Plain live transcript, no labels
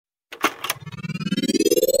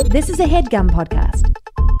This is a HeadGum podcast.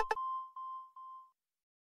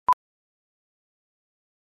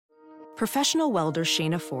 Professional welder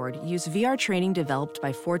Shayna Ford used VR training developed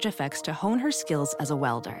by ForgeFX to hone her skills as a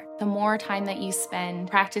welder. The more time that you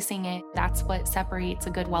spend practicing it, that's what separates a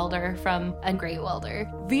good welder from a great welder.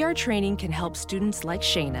 VR training can help students like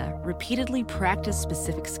Shayna repeatedly practice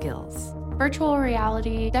specific skills. Virtual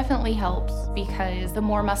reality definitely helps because the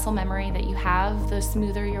more muscle memory that you have, the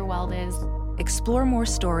smoother your weld is. Explore more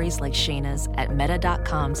stories like Shayna's at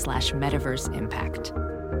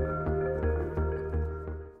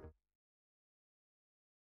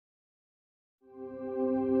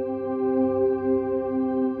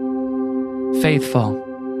Faithful.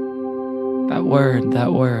 That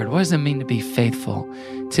word. What does it mean to be faithful?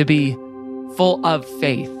 To be full of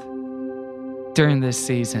faith during this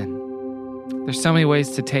season. There's so many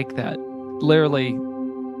ways to take that. Literally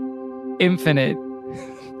infinite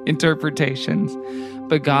interpretations.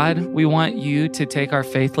 But God, we want you to take our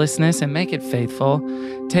faithlessness and make it faithful.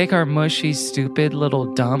 Take our mushy, stupid,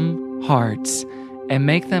 little dumb hearts and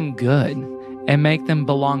make them good and make them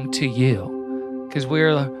belong to you. Because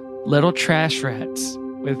we're little trash rats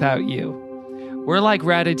without you. We're like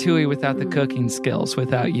Ratatouille without the cooking skills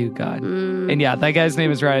without you, God. And yeah, that guy's name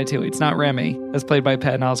is Ratatouille. It's not Remy. That's played by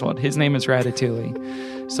Patton Oswalt. His name is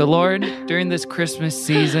Ratatouille. So Lord, during this Christmas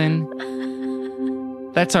season,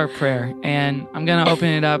 that's our prayer. And I'm going to open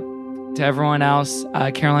it up to everyone else.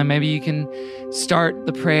 Caroline, maybe you can start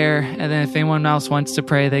the prayer. And then if anyone else wants to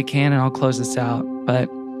pray, they can, and I'll close this out. But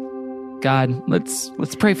God, let's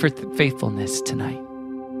pray for faithfulness tonight.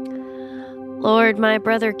 Lord, my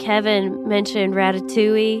brother Kevin mentioned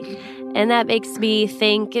Ratatouille, and that makes me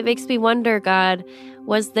think, it makes me wonder, God,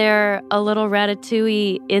 was there a little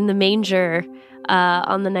Ratatouille in the manger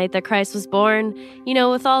on the night that Christ was born? You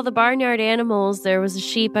know, with all the barnyard animals, there was a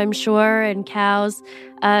sheep, I'm sure, and cows.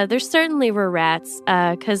 There certainly were rats,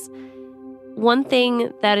 because one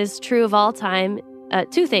thing that is true of all time,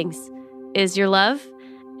 two things, is your love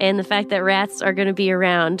and the fact that rats are going to be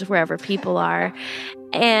around wherever people are.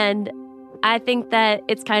 And I think that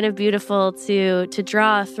it's kind of beautiful to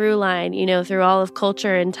draw a through line, you know, through all of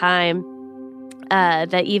culture and time,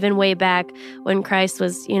 that even way back when Christ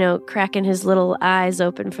was, you know, cracking his little eyes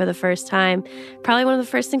open for the first time, probably one of the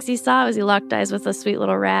first things he saw was he locked eyes with a sweet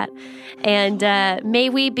little rat. And may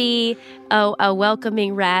we be a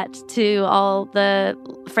welcoming rat to all the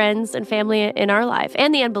friends and family in our life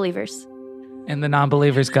and the unbelievers. And the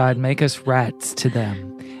non-believers, God, make us rats to them.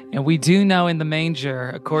 And we do know in the manger,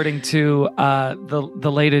 according to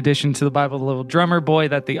the late addition to the Bible, the little drummer boy,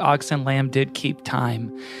 that the ox and lamb did keep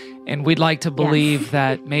time. And we'd like to believe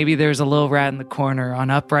that maybe there's a little rat in the corner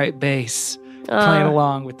on upright bass playing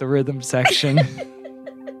along with the rhythm section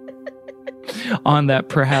on that,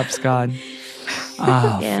 perhaps, God.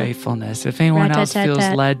 Faithfulness. If anyone else feels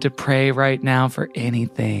led to pray right now for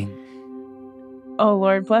anything. Oh,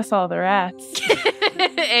 Lord, bless all the rats.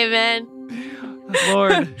 Amen.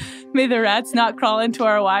 Lord. May the rats not crawl into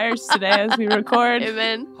our wires today as we record.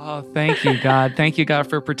 Amen. Oh, thank you, God. Thank you, God,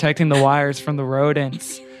 for protecting the wires from the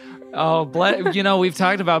rodents. Oh, we've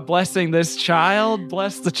talked about blessing this child.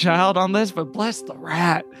 Bless the child on this, but bless the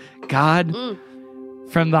rat, God.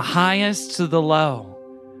 From the highest to the low.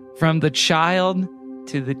 From the child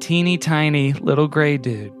to the teeny tiny little gray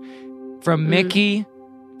dude. From Mickey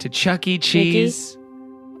to Chuck E. Cheese.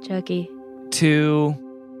 Chucky. To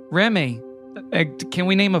Remy. Can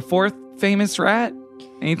we name a fourth famous rat?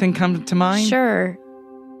 Anything come to mind? Sure.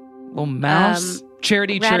 Little mouse?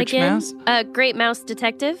 Charity Ratigan, Church mouse? Great Mouse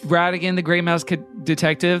Detective. Ratigan, the Great Mouse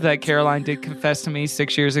Detective that Caroline did confess to me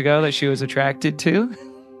 6 years ago that she was attracted to.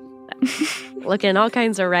 Looking all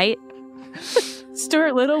kinds of right.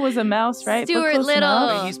 Stuart Little was a mouse, right? Stuart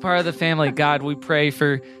Little. He's part of the family. God, we pray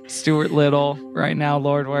for Stuart Little right now,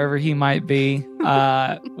 Lord, wherever he might be.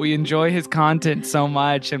 We enjoy his content so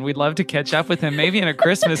much, and we'd love to catch up with him, maybe in a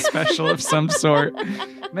Christmas special of some sort.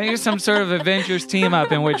 Maybe some sort of Avengers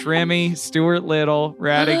team-up in which Remy, Stuart Little,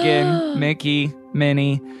 Ratigan, Mickey,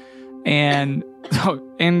 Minnie, and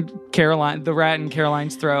Caroline, the rat in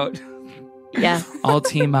Caroline's throat. Yeah. All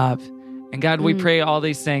team up. And God, we pray all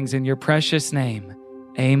these things in your precious name.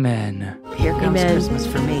 Amen. Here comes Christmas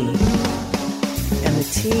for me. And the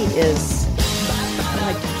tea is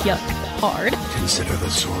Like, yuck, hard. Consider the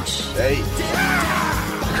source. Hey.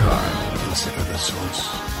 God, consider the source.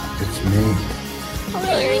 It's me.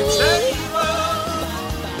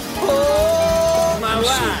 Oh, my I'm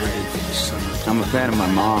so ready for the summer. I'm a fan of my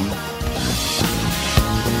mom.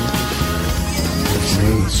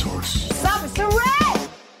 Consider the source. Stop it, red!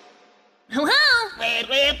 Hello?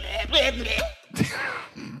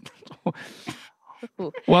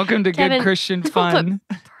 Welcome to Kevin, Good Christian don't Fun.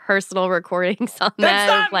 put personal recordings on That's that.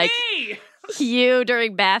 not Like me! you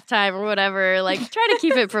during bath time or whatever. Like try to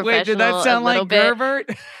keep it professional. Wait, did that sound a little like bit.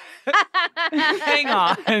 Gerbert? Hang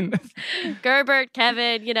on. Gerbert,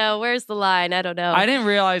 Kevin, where's the line? I don't know. I didn't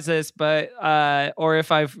realize this, but or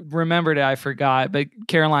if I remembered it, I forgot. But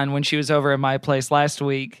Caroline, when she was over at my place last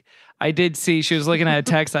week, I did see she was looking at a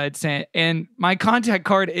text I had sent, and my contact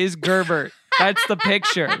card is Gerbert. That's the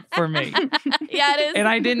picture for me. Yeah, it is. And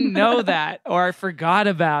I didn't know that, or I forgot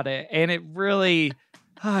about it, and it really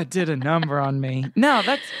did a number on me. No,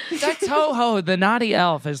 that's Ho Ho, the naughty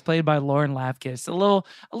elf, as played by Lauren Lapkus. A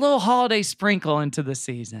little holiday sprinkle into the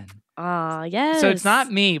season. Oh, yes. So it's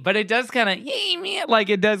not me, but it does kind of like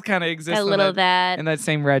it does kind of exist a little of that in that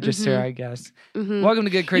same register, I guess. Mm-hmm. Welcome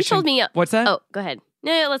to Good Christian. You told me. What's that? Oh, go ahead.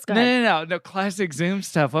 No, let's go ahead. No, classic Zoom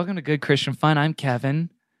stuff. Welcome to Good Christian Fun. I'm Kevin.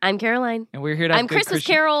 I'm Caroline. And we're here to have I'm Good Christmas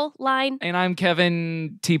Christian. Carol line. And I'm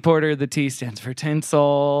Kevin T. Porter. The T stands for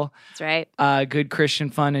Tinsel. That's right. Good Christian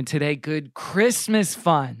Fun. And today, Good Christmas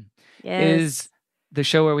Fun Yes. is the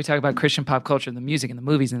show where we talk about Christian pop culture, the music and the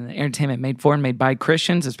movies and the entertainment made for and made by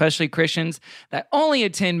Christians, especially Christians that only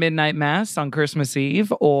attend midnight mass on Christmas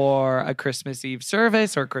Eve or a Christmas Eve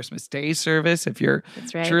service or Christmas Day service if you're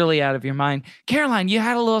truly out of your mind. Caroline, you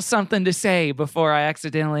had a little something to say before I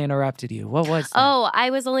accidentally interrupted you. What was that? Oh,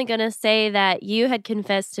 I was only going to say that you had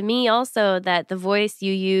confessed to me also that the voice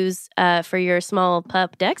you use for your small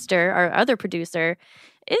pup, Dexter, our other producer,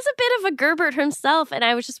 is a bit of a Gerbert himself. And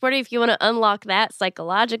I was just wondering if you want to unlock that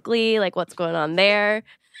psychologically, like what's going on there.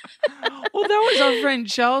 Well, that was our friend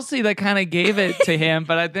Chelsea that kind of gave it to him.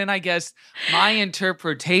 But then I guess my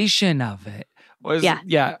interpretation of it was,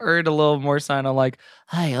 heard a little more sign of like,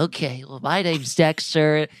 hi, okay, well, my name's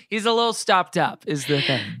Dexter. He's a little stopped up is the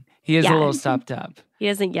thing. He is a little stopped up. He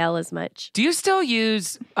doesn't yell as much. Do you still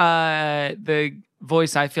use the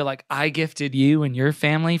voice I feel like I gifted you and your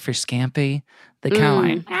family for Scampy? The kind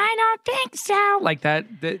of like, I don't think so. Like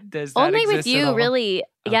that. Does that only exist with you, at all? really.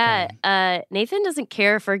 Okay. Yeah. Nathan doesn't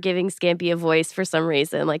care for giving Scampy a voice for some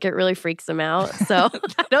reason. Like it really freaks him out. So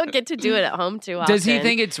I don't get to do it at home too often. Does he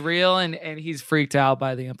think it's real and he's freaked out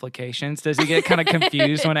by the implications? Does he get kind of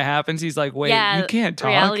confused when it happens? He's like, wait, you can't talk.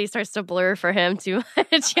 Reality starts to blur for him too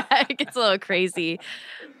much. Yeah, it gets a little crazy.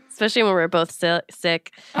 Especially when we're both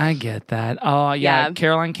sick. I get that. Oh, yeah.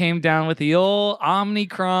 Caroline came down with the old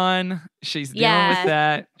Omnicron. She's dealing with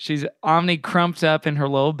that. She's Omni-crumped up in her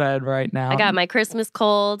little bed right now. I got my Christmas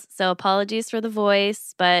cold, so apologies for the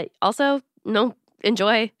voice, but also,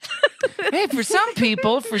 enjoy. Hey, for some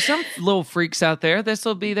people, for some little freaks out there, this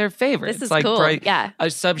will be their favorite. This is like cool. A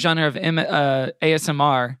subgenre of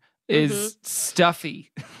ASMR is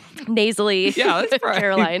stuffy. Nasally. Yeah, that's right.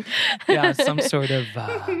 Caroline. Yeah, some sort of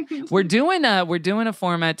we're doing a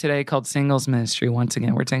format today called Singles Ministry. Once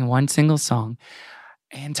again, we're taking one single song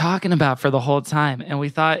and talking about for the whole time. And we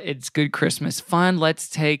thought it's Good Christmas Fun. Let's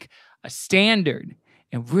take a standard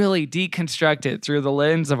and really deconstruct it through the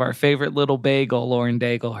lens of our favorite little bagel, Lauren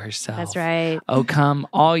Daigle herself. That's right. Oh, come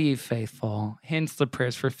all ye faithful. Hence the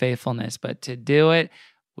prayers for faithfulness. But to do it,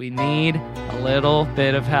 we need a little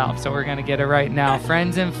bit of help. So we're going to get it right now.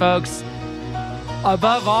 Friends and folks,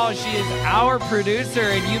 above all, she is our producer,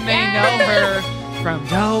 and you may know her from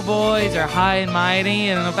Doughboys or High and Mighty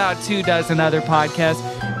and about 24 other podcasts.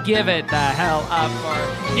 Give it the hell up for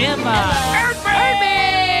Emma Erdbrink!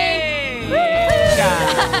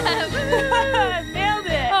 Nailed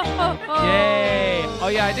it! Yay! Oh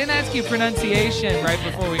yeah, I didn't ask you pronunciation right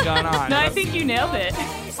before we got on. No, I think you nailed it.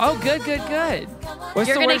 Oh, good. What's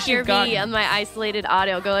You're the going to worst hear you've me gotten? on my isolated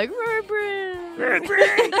audio go like,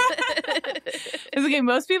 It's okay.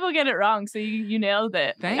 Most people get it wrong, so you nailed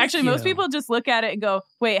it. Actually, most people just look at it and go,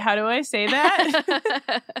 "Wait, how do I say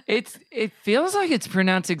that?" It feels like it's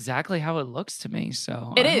pronounced exactly how it looks to me.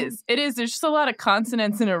 So It is. There's just a lot of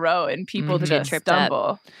consonants in a row, and people just tripped stumble.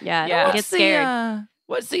 up. Yeah, Yeah. get scared.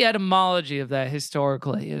 What's the etymology of that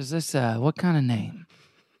historically? Is this what kind of name?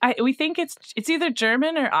 We think it's either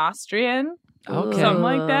German or Austrian, Okay. something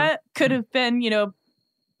like that. Could have been,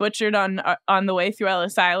 butchered on the way through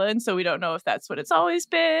Ellis Island, so we don't know if that's what it's always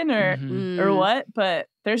been or what. But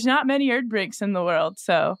there's not many Erdbrinks in the world,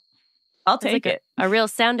 so I'll take it. A real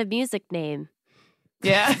Sound of Music name.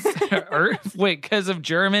 Yeah. Wait, because of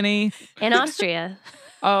Germany In Austria.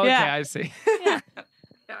 Oh, okay, Yeah. I see.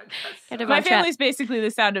 Kind of My on track. family's basically the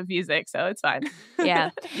Sound of Music, so it's fine. Yeah.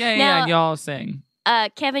 Yeah, Now- y'all sing.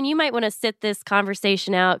 Kevin, you might want to sit this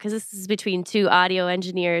conversation out because this is between two audio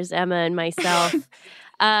engineers, Emma and myself.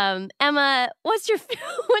 Emma, what's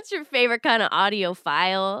your favorite kind of audio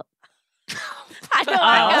file? I know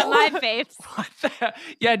I got my faves. What the?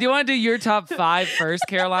 Yeah, do you want to do your top 5 first,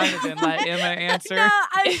 Caroline, and then let Emma answer? No,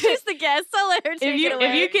 I'm just the guest. I'll let her take it away.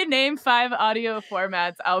 If you can name 5 audio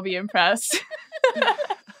formats, I'll be impressed.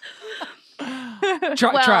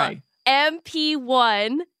 Try.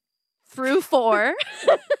 MP1 through 4.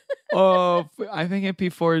 Oh, I think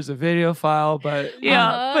MP4 is a video file, but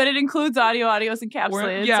Yeah, but it includes audio is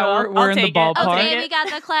encapsulated. We're in the ballpark. Okay, we got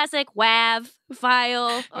the classic WAV file.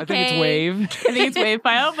 Okay. I think it's Wave. I think it's WAV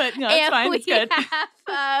file, but no, it's fine. It's good.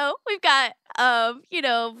 We've got,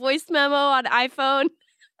 voice memo on iPhone.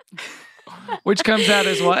 Which comes out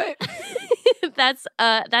as what? That's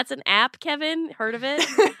an app, Kevin. Heard of it?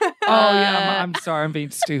 I'm sorry. I'm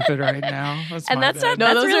being stupid right now. That's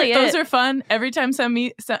those are fun. Every time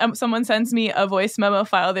someone sends me a voice memo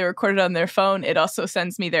file they recorded on their phone, it also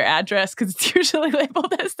sends me their address because it's usually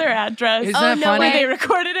labeled as their address. Isn't that funny? Where they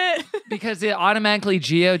recorded it. Because it automatically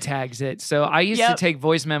geotags it. So I used to take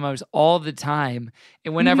voice memos all the time.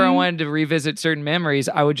 And whenever I wanted to revisit certain memories,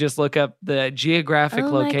 I would just look up the geographic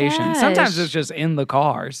location. Sometimes it's just in the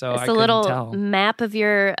car, so I couldn't tell. It's a little map of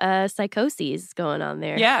your psychoses going on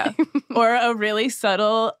there. Yeah. Or a really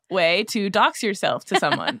subtle way to dox yourself to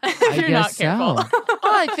someone if you're not careful. Well,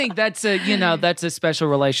 I think that's a special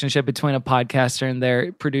relationship between a podcaster and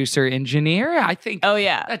their producer engineer. I think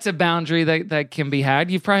that's a boundary that can be had.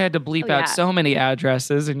 You've probably had to bleep out so many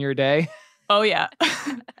addresses in your day. Oh, yeah.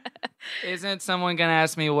 Isn't someone going to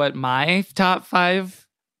ask me what my top 5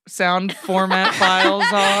 sound format files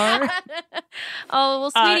are? Oh,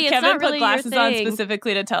 well, sweetie, it's Kevin not really put glasses your on thing.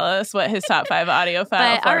 specifically to tell us what his top 5 audio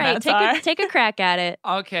file but, formats all right, are. take a crack at it.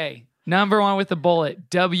 Okay. Number 1 with the bullet,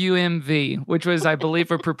 WMV, which was, I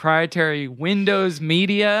believe, a proprietary Windows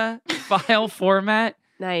Media file format.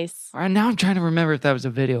 Nice. All right, now I'm trying to remember if that was a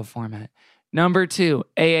video format. Number 2,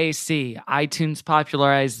 AAC. iTunes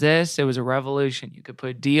popularized this. It was a revolution. You could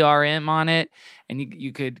put DRM on it, and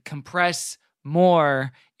you could compress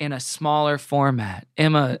more in a smaller format.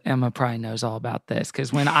 Emma probably knows all about this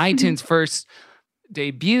because when iTunes first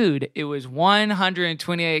debuted, it was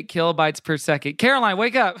 128 kilobytes per second. Caroline,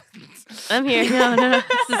 wake up. I'm here. No, this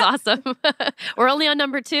is awesome. We're only on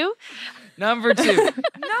number 2? Number 2.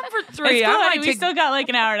 Number 3. We still got like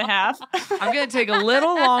an hour and a half. I'm going to take a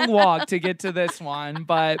little long walk to get to this one,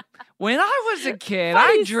 but when I was a kid,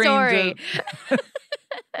 I dreamed of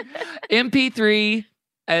MP3,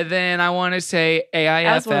 and then I want to say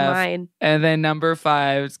AIFF, mine. And then number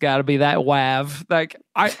 5, it's got to be that WAV. Like,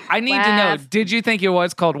 I need to know, did you think it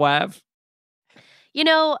was called WAV?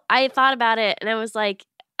 I thought about it, and I was like,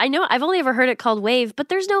 I know I've only ever heard it called wave, but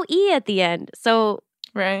there's no E at the end. So,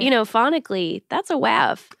 right. Phonically, that's a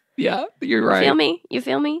WAV. Yeah, you're right. You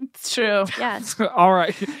feel me? It's true. Yes. All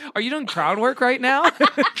right. Are you doing crowd work right now? Do a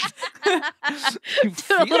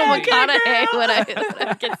little McConaughey when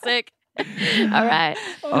I get sick. All right.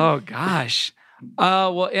 Oh, gosh.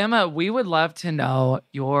 Well, Emma, we would love to know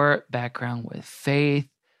your background with faith,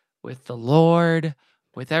 with the Lord,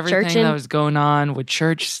 with everything that was going on with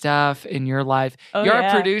church stuff in your life. You're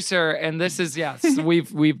a producer, and this is,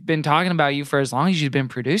 we've been talking about you for as long as you've been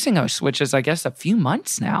producing us, which is, I guess, a few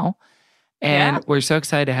months now. And we're so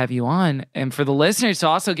excited to have you on. And for the listeners to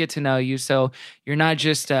also get to know you, so you're not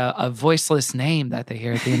just a voiceless name that they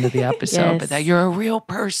hear at the end of the episode, but that you're a real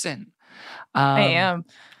person. I am.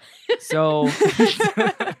 So...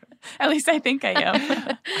 At least I think I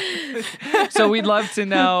am. So we'd love to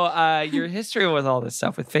know your history with all this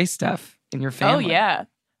stuff, with faith stuff in your family. Oh, yeah.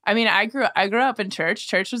 I mean, I grew up in church.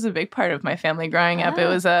 Church was a big part of my family growing up. It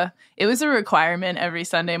was a requirement every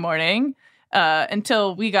Sunday morning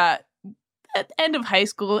until we got at the end of high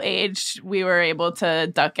school age. We were able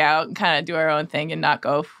to duck out and kind of do our own thing and not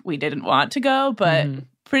go if we didn't want to go. But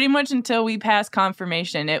pretty much until we passed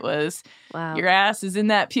confirmation, it was your ass is in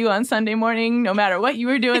that pew on Sunday morning, no matter what you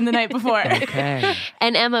were doing the night before. Okay.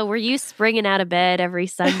 And Emma, were you springing out of bed every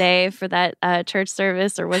Sunday for that church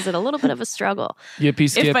service, or was it a little bit of a struggle? Yippee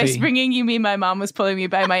skippy. If by springing you mean my mom was pulling me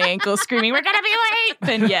by my ankle, screaming, "We're gonna be late!"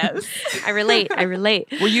 Then yes. I relate.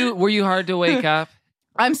 Were you hard to wake up?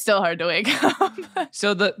 I'm still hard to wake up.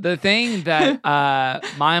 So the thing that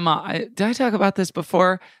my mom, did I talk about this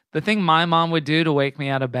before? The thing my mom would do to wake me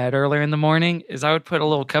out of bed earlier in the morning is I would put a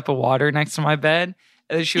little cup of water next to my bed,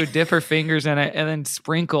 and then she would dip her fingers in it and then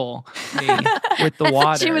sprinkle me with the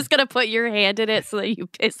water. She was going to put your hand in it so that you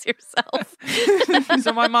piss yourself.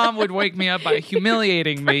 So my mom would wake me up by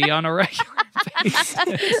humiliating me on a regular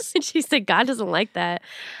basis. And she said, God doesn't like that.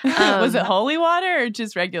 Was it holy water or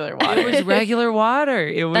just regular water? It was regular water.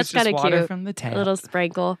 It was That's just water cute. from the tap. A little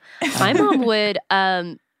sprinkle. My mom would...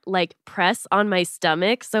 like press on my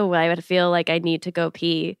stomach, so I would feel like I need to go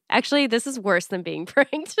pee. Actually, this is worse than being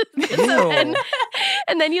pranked.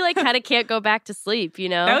 and then you like kind of can't go back to sleep, you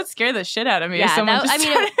know? That would scare the shit out of me. Yeah, if someone just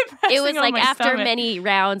started it was pressing on like my after stomach. many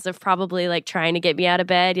rounds of probably like trying to get me out of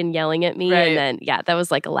bed and yelling at me. Right. And then, yeah, that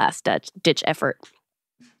was like a last ditch effort.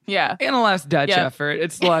 Yeah. And a last Dutch effort.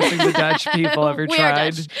 It's the last thing the Dutch people ever We are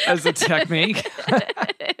tried Dutch. as a technique.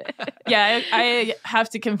 Yeah, I have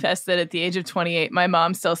to confess that at the age of 28, my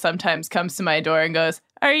mom still sometimes comes to my door and goes,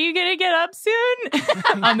 "Are you gonna get up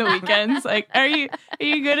soon?" on the weekends. Like, are you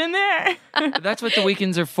good in there? That's what the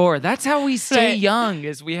weekends are for. That's how we stay Right. young,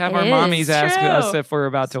 is we have It our is. mommies ask True. us if we're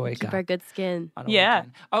about to wake Keep up. our good skin. on a Yeah.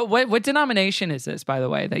 weekend. Oh, what denomination is this, by the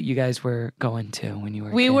way, that you guys were going to when you were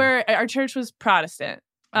a kid? Our church was Protestant.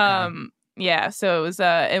 Okay. Yeah, so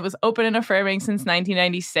it was open and affirming since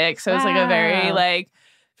 1996. So it was like a very Wow. like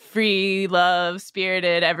free, love,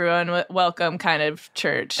 spirited, everyone welcome kind of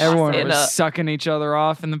church. Everyone And, was sucking each other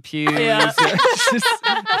off in the pews. Yeah.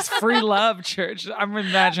 It's free love church. I'm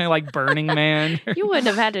imagining like Burning Man. You wouldn't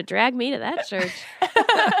have had to drag me to that church.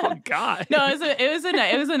 Oh God. No, it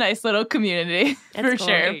was a nice little community That's for cool.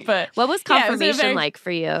 sure. But What was Yeah, it was a confirmation very- like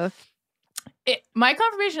for you? my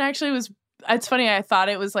confirmation actually was. It's funny. I thought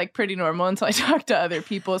it was like pretty normal until I talked to other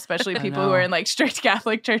people, especially people who know. are in like strict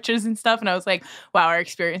Catholic churches and stuff. And I was like, wow, our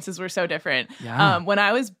experiences were so different. Yeah. When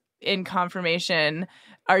I was in confirmation,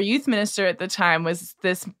 our youth minister at the time was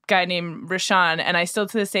this guy named Rashawn, and I still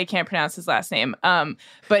to this day can't pronounce his last name.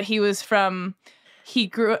 But he was from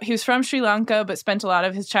Sri Lanka, but spent a lot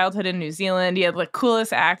of his childhood in New Zealand. He had the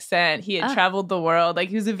coolest accent. He had traveled the world. Like,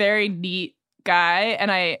 he was a very neat guy.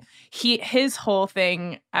 And his whole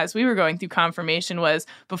thing as we were going through confirmation was,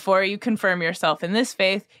 before you confirm yourself in this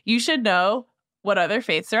faith, you should know what other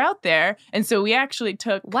faiths are out there. And so we actually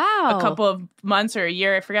took Wow. a couple of months or a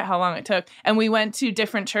year, I forget how long it took, and we went to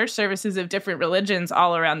different church services of different religions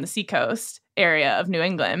all around the seacoast area of New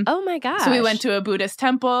England. Oh my gosh. So we went to a Buddhist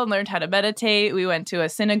temple and learned how to meditate. We went to a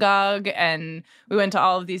synagogue, and we went to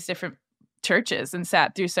all of these different churches and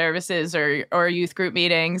sat through services or youth group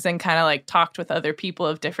meetings and kind of like talked with other people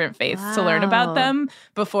of different faiths to learn Wow. about them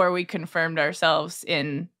before we confirmed ourselves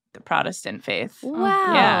in the Protestant faith.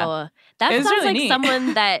 Wow. Yeah. That It was sounds really like neat.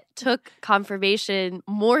 someone that took confirmation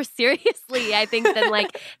more seriously, I think, than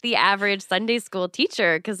like the average Sunday school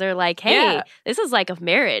teacher, because they're like, hey, Yeah. this is like a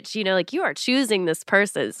marriage, you know, like you are choosing this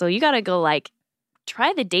person. So you got to go like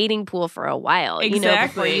try the dating pool for a while, you know, before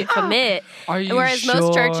Exactly. you commit. Are you Whereas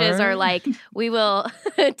most churches sure? are like, we will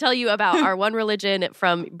tell you about our one religion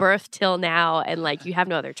from birth till now, and like you have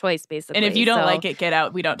no other choice, basically. And if you don't So- like it, get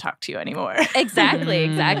out. We don't talk to you anymore. Exactly,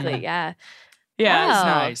 Mm. exactly. Yeah. Yeah. That's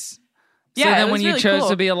Wow. nice. Yeah, So it then was when you really chose cool.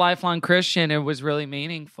 to be a lifelong Christian, it was really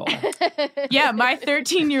meaningful. Yeah, my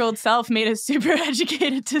 13-year-old self made a super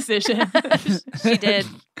educated decision. She did.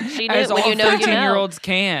 She did. As When all you know, you know. 13-year-olds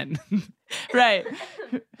can. Right.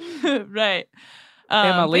 Right.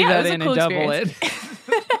 Emma, but leave yeah, that it was a in cool and double experience.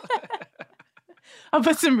 it. I'll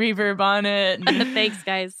put some reverb on it. and Thanks,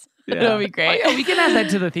 guys. It'll be great. Oh, yeah, we can add that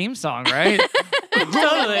to the theme song, right?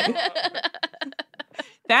 Totally.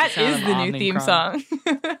 That Sound is of the new theme Omnicron.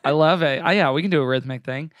 song. I love it. Oh, yeah, we can do a rhythmic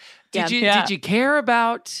thing. Yeah. Yeah. Did you care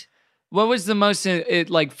about what was the most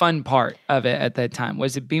like fun part of it at that time?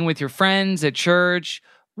 Was it being with your friends at church?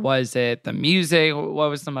 Was it the music? What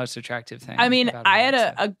was the most attractive thing? I mean, about I all had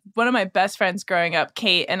that one of my best friends growing up,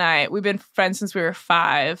 Kate, and we've been friends since we were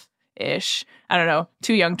 5-ish. I don't know,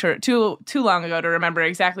 too long ago to remember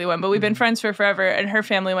exactly when, but we've been friends for forever, and her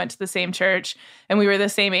family went to the same church, and we were the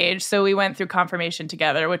same age, so we went through confirmation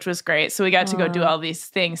together, which was great. So we got to go do all these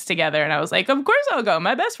things together, and I was like, of course I'll go.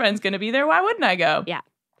 My best friend's going to be there. Why wouldn't I go? Yeah.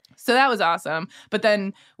 So that was awesome. But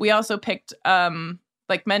then we also picked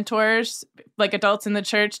like mentors, like adults in the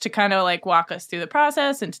church, to kind of like walk us through the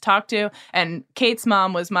process and to talk to. And Kate's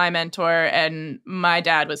mom was my mentor, and my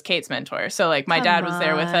dad was Kate's mentor. So like my Come dad was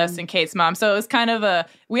there with us on. and Kate's mom. So it was kind of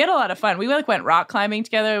we had a lot of fun. We like went rock climbing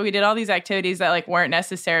together. We did all these activities that like weren't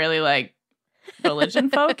necessarily like religion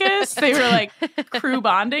focused. They were like crew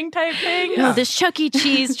bonding type things. Oh, this Chuck E.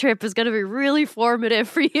 Cheese trip is going to be really formative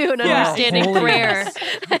for you in Yeah. understanding Holiness.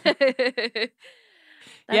 prayer.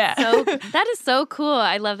 Yeah. That is so cool.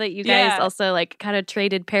 I love that you guys Yeah. also like kind of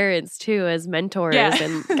traded parents too as mentors Yeah.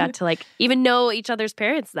 and got to like even know each other's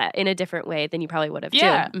parents that in a different way than you probably would have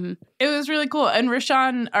Yeah. too. Mhm. It was really cool. And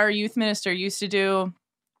Rashawn, our youth minister, used to do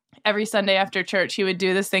every Sunday after church, he would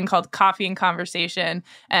do this thing called Coffee and Conversation.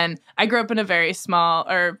 And I grew up in a very small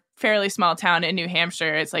or fairly small town in New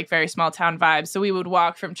Hampshire. It's like very small town vibes. So we would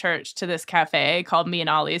walk from church to this cafe called Me and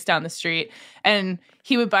Ollie's down the street. And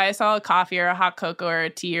he would buy us all a coffee or a hot cocoa or a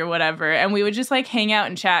tea or whatever. And we would just like hang out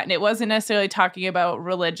and chat. And it wasn't necessarily talking about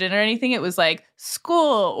religion or anything. It was like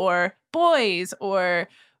school or boys or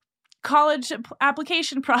college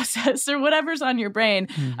application process or whatever's on your brain.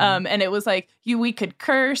 And it was like, we could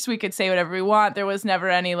curse, we could say whatever we want. There was never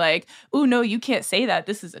any like, oh no, you can't say that,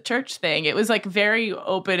 this is a church thing. It was like very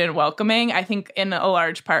open and welcoming, I think in a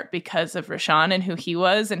large part because of Rashawn and who he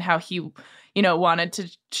was and how he, you know, wanted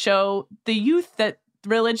to show the youth that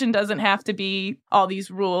religion doesn't have to be all these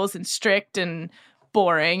rules and strict and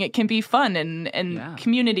boring. It can be fun and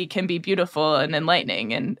community can be beautiful and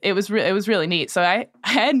enlightening. And it was really neat. So I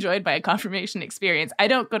enjoyed my confirmation experience. I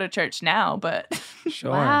don't go to church now, but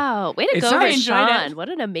Sure. Wow. Way to go, Rashawn. What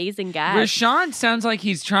an amazing guy. Rashawn sounds like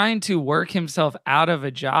he's trying to work himself out of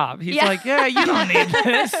a job. He's like, yeah, you don't need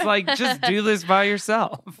this. Like, just do this by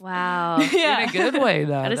yourself. Wow. Yeah. In a good way,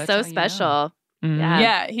 though. That is That's so how you know. special. Mhm.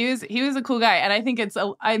 Yeah. Yeah, he was a cool guy. And I think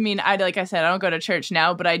like I said, I don't go to church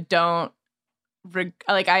now, but I don't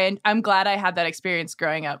I'm glad I had that experience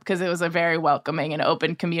growing up because it was a very welcoming and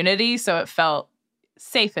open community. So it felt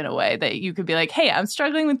safe in a way that you could be like, hey, I'm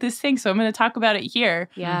struggling with this thing, so I'm going to talk about it here.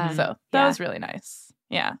 Yeah. So that was really nice.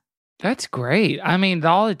 Yeah. That's great. I mean,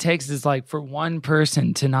 all it takes is like for one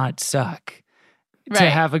person to not suck, to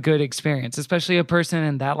have a good experience, especially a person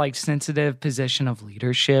in that like sensitive position of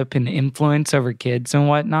leadership and influence over kids and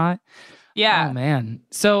whatnot. Yeah. Oh, man.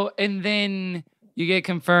 So, and then you get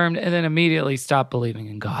confirmed and then immediately stop believing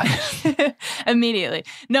in God. Immediately.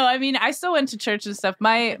 No, I mean, I still went to church and stuff.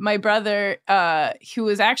 My brother, who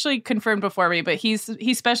was actually confirmed before me, but he's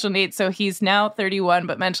special needs. So he's now 31,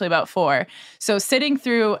 but mentally about 4. So sitting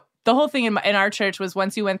through the whole thing in our church was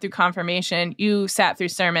once you went through confirmation, you sat through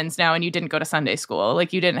sermons now and you didn't go to Sunday school.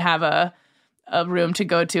 Like you didn't have a room to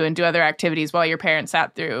go to and do other activities while your parents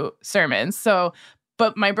sat through sermons. So,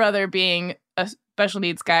 but my brother being a special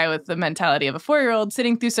needs guy with the mentality of a 4-year-old,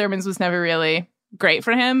 sitting through sermons was never really great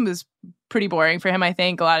for him. It was pretty boring for him, I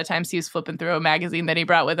think. A lot of times he was flipping through a magazine that he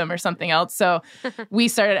brought with him or something else. So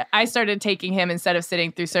I started taking him, instead of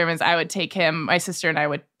sitting through sermons, I would take him, my sister and I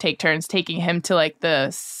would take turns taking him to like the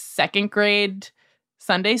 2nd grade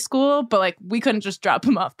Sunday school, but like we couldn't just drop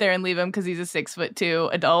him off there and leave him because he's a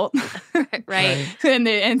 6'2" adult. Right.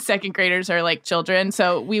 And 2nd graders are like children.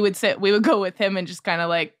 So we would go with him and just kind of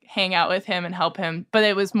like hang out with him and help him. But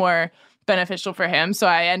it was more beneficial for him. So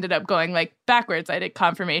I ended up going like backwards. I did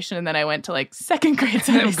confirmation and then I went to like 2nd grade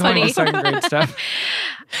Sunday school. Going to 2nd grade stuff.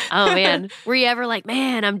 Oh, man. Were you ever like,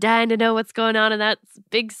 man, I'm dying to know what's going on in that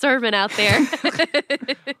big sermon out there? What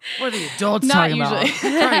are the adults Not talking usually.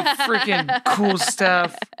 about? Probably freaking cool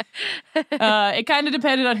stuff. It kind of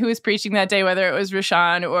depended on who was preaching that day, whether it was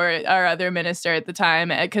Rashawn or our other minister at the time.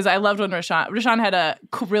 Because I loved when Rashawn had a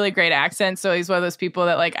really great accent. So he's one of those people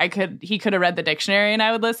that like he could have read the dictionary and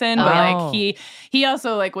I would listen. But like he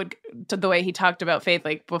also like would, to the way he talked about faith,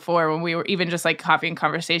 like before when we were even just like coffee and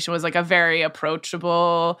conversation, was like a very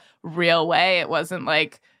approachable, real way. It wasn't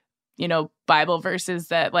like, you know, Bible verses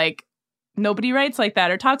that like nobody writes like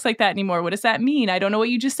that or talks like that anymore. What does that mean? I don't know what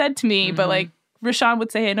you just said to me. Mm-hmm. But like Rashawn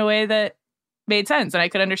would say it in a way that made sense and I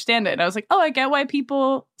could understand it. And I was like, oh, I get why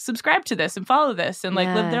people subscribe to this and follow this and like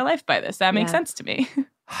live their life by this. That makes sense to me.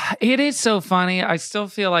 It is so funny. I still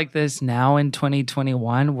feel like this now in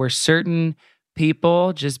 2021 where certain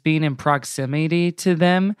people, just being in proximity to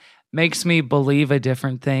them, makes me believe a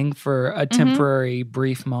different thing for a temporary,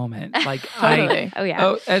 brief moment. Like totally.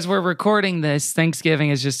 As we're recording this, Thanksgiving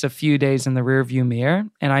is just a few days in the rearview mirror.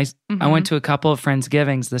 And I went to a couple of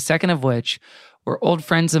Friendsgivings, the second of which were old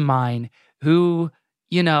friends of mine who,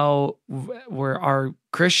 you know, are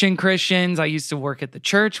Christians. I used to work at the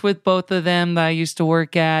church with both of them that I used to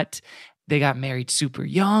work at. They got married super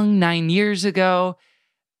young, 9 years ago.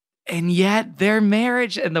 And yet their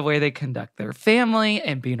marriage and the way they conduct their family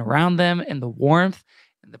and being around them and the warmth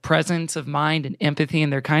and the presence of mind and empathy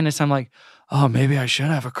and their kindness, I'm like, oh, maybe I should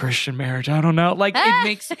have a Christian marriage. I don't know. Like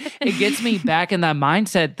it gets me back in that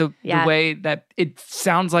mindset, the way that it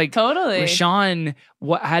sounds like totally Rashawn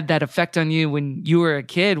had that effect on you when you were a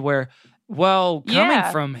kid where, well,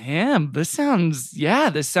 coming from him, this sounds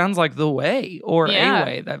like the way or a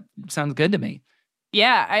way. That sounds good to me.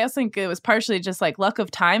 Yeah, I also think it was partially just like luck of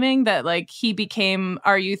timing that like he became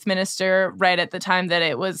our youth minister right at the time that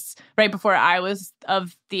it was right before I was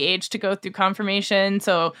of the age to go through confirmation.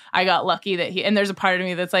 So I got lucky that and there's a part of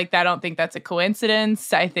me that's like, I don't think that's a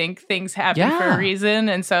coincidence. I think things happen for a reason.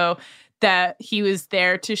 And so that he was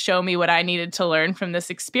there to show me what I needed to learn from this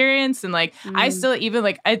experience. And like, I still even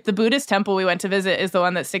like the Buddhist temple we went to visit is the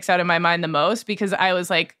one that sticks out in my mind the most, because I was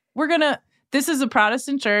like, this is a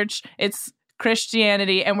Protestant church. It's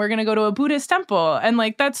Christianity, and we're going to go to a Buddhist temple. And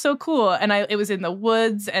like, that's so cool. And it was in the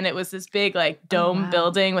woods, and it was this big like dome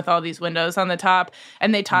building with all these windows on the top.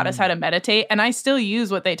 And they taught us how to meditate. And I still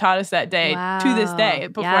use what they taught us that day to this day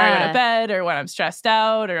before I go to bed, or when I'm stressed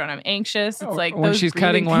out, or when I'm anxious. It's like when she's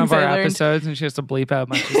cutting one of our episodes and she has to bleep out a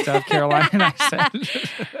bunch of stuff Caroline and I said.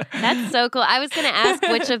 That's so cool. I was going to ask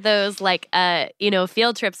which of those like,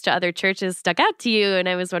 field trips to other churches stuck out to you. And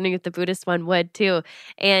I was wondering if the Buddhist one would too.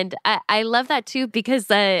 And I love that too, because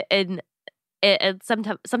sometimes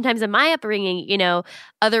in my upbringing,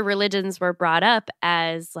 other religions were brought up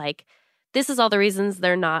as like, this is all the reasons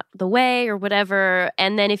they're not the way or whatever.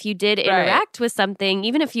 And then if you did interact with something,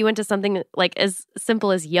 even if you went to something like as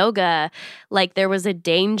simple as yoga, like there was a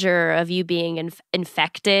danger of you being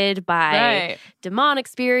infected by demonic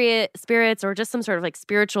spirits or just some sort of like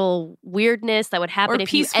spiritual weirdness that would happen or if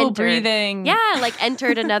peaceful you entered, breathing. Yeah, like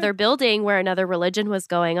entered another building where another religion was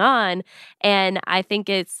going on. And I think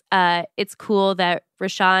it's cool that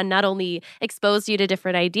Rashawn not only exposed you to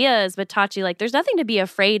different ideas, but taught you like there's nothing to be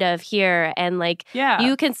afraid of here. And like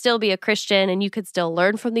you can still be a Christian and you could still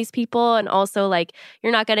learn from these people. And also like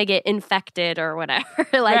you're not going to get infected or whatever.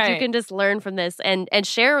 Like you can just learn from this and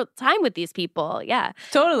share time with these people. Yeah.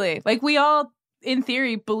 Totally. Like we all, in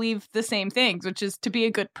theory, believe the same things, which is to be a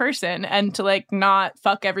good person and to like not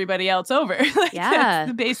fuck everybody else over. Like, that's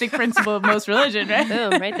the basic principle of most religion, right?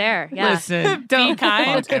 Boom, right there. Yeah. Listen, don't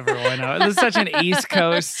kind. fuck everyone out. This is such an East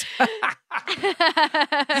Coast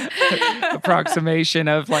approximation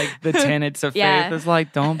of like the tenets of faith. It's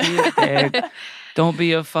like, don't be a dick. Don't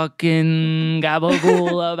be a fucking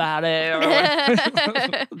gabagool about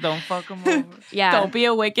it. Don't fuck them over. Yeah. Don't be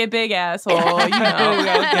a wicked big asshole.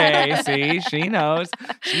 Okay, see, she knows.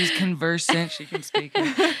 She's conversant. She can speak.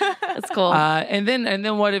 That's cool. And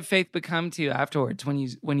then what did faith become to you afterwards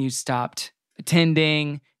when you stopped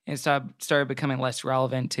attending and started becoming less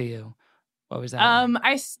relevant to you? What was that?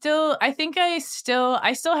 I still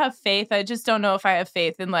have faith. I just don't know if I have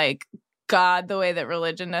faith in like God the way that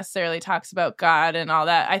religion necessarily talks about God and all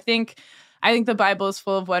that. I think the Bible is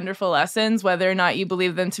full of wonderful lessons, whether or not you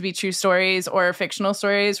believe them to be true stories or fictional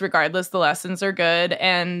stories. Regardless, the lessons are good.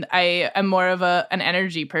 And I am more of an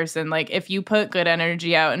energy person. Like if you put good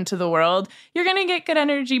energy out into the world, you're going to get good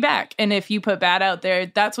energy back. And if you put bad out there,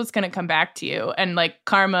 that's what's going to come back to you. And like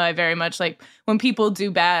karma, I very much like when people do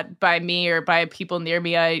bad by me or by people near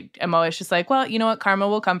me, I am always just like, well, you know what? Karma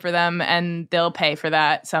will come for them and they'll pay for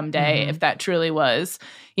that someday if that truly was,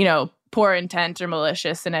 poor intent or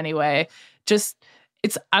malicious in any way.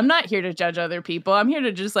 I'm not here to judge other people. I'm here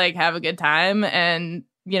to just like have a good time and,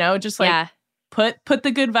 just like put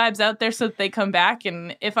the good vibes out there so that they come back.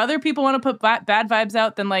 And if other people want to put bad vibes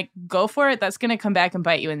out, then like go for it. That's going to come back and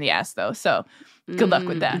bite you in the ass though. So good luck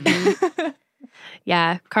with that.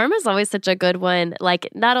 Yeah, karma is always such a good one. Like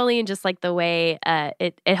not only in just like the way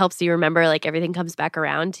it helps you remember like everything comes back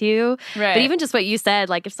around to you, but even just what you said,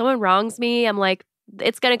 like if someone wrongs me, I'm like,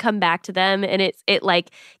 it's going to come back to them, and it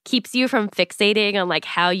like keeps you from fixating on like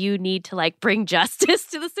how you need to like bring justice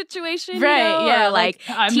to the situation, right? Yeah, or like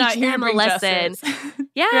I'm teach not here them to bring a lesson.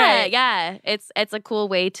 Yeah. It's a cool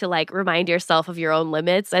way to like remind yourself of your own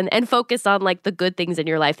limits and focus on like the good things in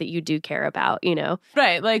your life that you do care about.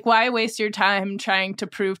 Right? Like, why waste your time trying to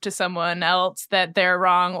prove to someone else that they're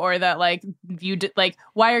wrong or that like you did? Like,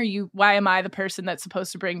 why am I the person that's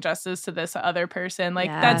supposed to bring justice to this other person? Like,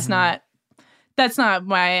 that's not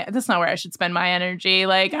where I should spend my energy.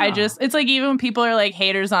 Like, it's like even when people are like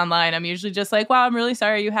haters online, I'm usually just like, wow, I'm really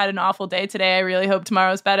sorry you had an awful day today. I really hope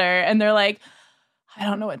tomorrow's better. And they're like, I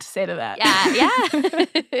don't know what to say to that.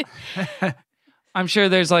 Yeah. I'm sure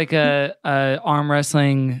there's like a arm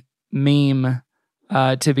wrestling meme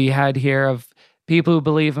to be had here of people who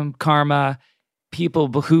believe in karma, people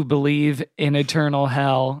who believe in eternal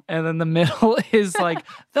hell, and then the middle is like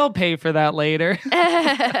they'll pay for that later.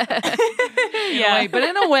 Yeah, but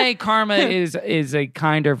in a way, karma is a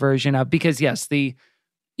kinder version of, because yes, the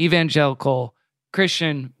evangelical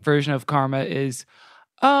Christian version of karma is,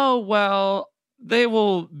 oh well, they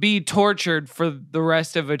will be tortured for the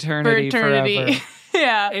rest of eternity. Forever.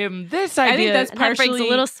 Yeah. This idea that brings a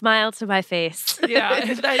little smile to my face.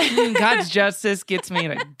 Yeah, God's justice gets me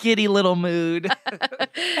in a giddy little mood.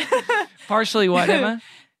 Partially what, Emma?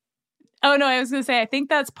 Oh no, I was gonna say I think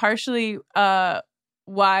that's partially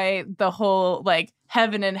why the whole like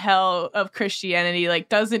heaven and hell of Christianity like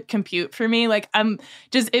doesn't compute for me. Like I'm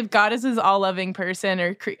just, if God is this all-loving person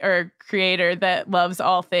or creator that loves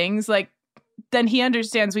all things, like then he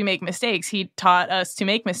understands we make mistakes. He taught us to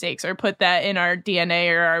make mistakes or put that in our DNA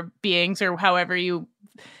or our beings or however you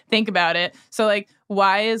think about it. So like,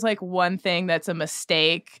 why is like one thing that's a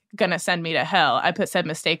mistake gonna send me to hell? I said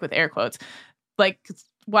mistake with air quotes. Like,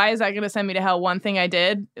 why is that gonna send me to hell? One thing I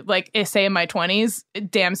did, like say in my 20s,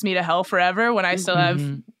 it damns me to hell forever when I still have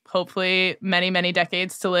hopefully many, many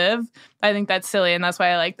decades to live. I think that's silly. And that's why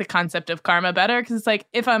I like the concept of karma better. Because it's like,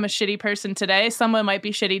 if I'm a shitty person today, someone might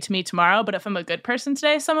be shitty to me tomorrow. But if I'm a good person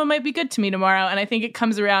today, someone might be good to me tomorrow. And I think it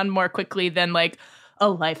comes around more quickly than like a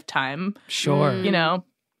lifetime. Sure. You know?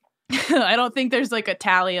 I don't think there's like a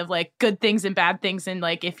tally of like good things and bad things. And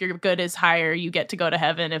like, if your good is higher, you get to go to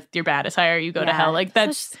heaven. If your bad is higher, you go to hell. Like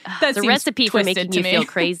that's a recipe for making you feel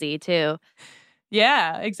crazy too.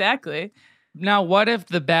 Yeah, exactly. Now, what if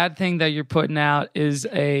the bad thing that you're putting out is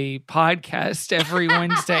a podcast every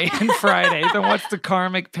Wednesday and Friday? Then what's the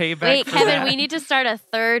karmic payback? Wait, for Kevin, that? we need to start a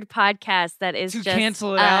third podcast that is to just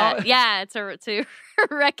cancel it out. Yeah, to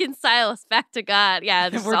reconcile us back to God. Yeah,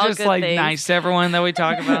 just we're all just good like things. nice to everyone that we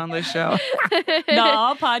talk about on this show. No,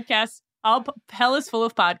 all podcasts. Hell is full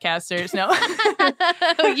of podcasters. No,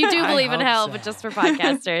 you do believe in hope hell, so. but just for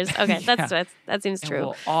podcasters. Okay, Yeah. that seems And true.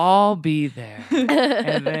 we'll all be there.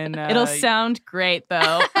 And then it'll sound great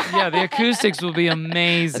though. yeah, the acoustics will be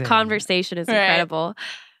amazing. The conversation is incredible.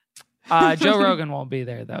 Joe Rogan won't be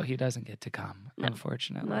there though. He doesn't get to come,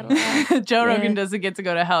 unfortunately. Joe Rogan doesn't get to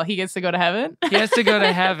go to hell. He gets to go to heaven. He has to go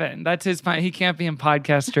to heaven. That's his point. He can't be in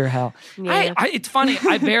podcaster hell. Yeah. It's funny.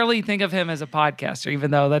 I barely think of him as a podcaster,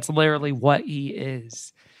 even though that's literally what he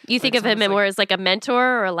is. You think of him more as like a mentor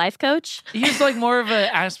or a life coach? He's like more of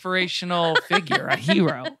an aspirational figure, a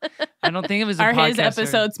hero. I don't think of him as a podcaster. Are his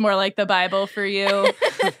episodes more like the Bible for you?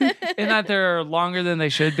 In that they're longer than they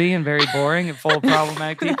should be and very boring and full of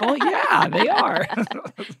problematic people? Yeah, they are.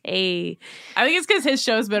 Hey. I think it's because his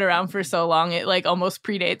show's been around for so long. It like almost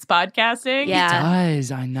predates podcasting. Yeah. It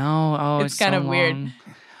does. I know. Oh, It's kind so of weird. long.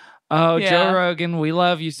 Oh, Yeah. Joe Rogan, we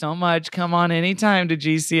love you so much. Come on anytime to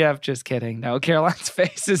GCF. Just kidding. No, Caroline's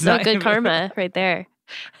face is No not good even- karma right there.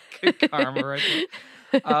 Good karma right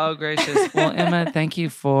there. Oh, gracious. Well, Emma, thank you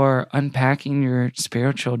for unpacking your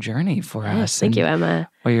spiritual journey for us. Thank and you, Emma.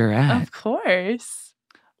 Where you're at. Of course.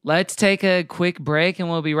 Let's take a quick break and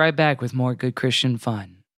we'll be right back with more good Christian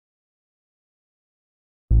fun.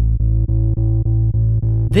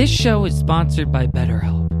 This show is sponsored by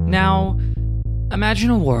BetterHelp. Now, imagine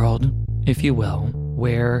a world, if you will,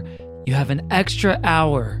 where you have an extra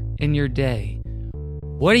hour in your day.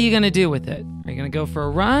 What are you going to do with it? Are you going to go for a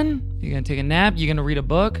run? Are you going to take a nap? Are you going to read a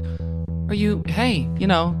book? Are you, hey,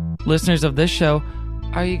 listeners of this show,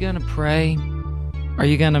 are you going to pray? Are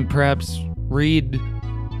you going to perhaps read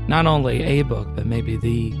not only a book, but maybe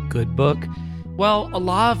the good book? Well, a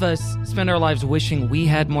lot of us spend our lives wishing we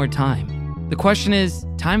had more time. The question is,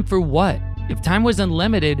 time for what? If time was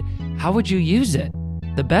unlimited, how would you use it?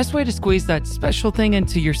 The best way to squeeze that special thing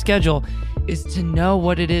into your schedule is to know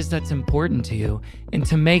what it is that's important to you and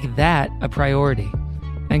to make that a priority.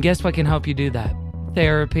 And guess what can help you do that?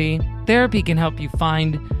 Therapy. Therapy can help you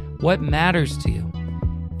find what matters to you.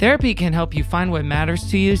 Therapy can help you find what matters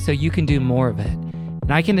to you so you can do more of it.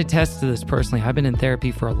 And I can attest to this personally. I've been in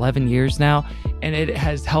therapy for 11 years now, and it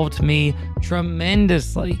has helped me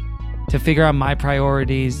tremendously to figure out my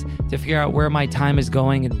priorities, to figure out where my time is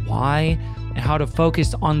going and why, and how to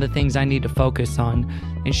focus on the things I need to focus on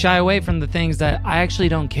and shy away from the things that I actually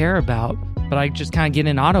don't care about, but I just kind of get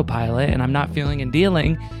in autopilot and I'm not feeling and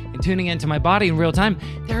dealing and tuning into my body in real time.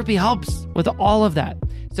 Therapy helps with all of that.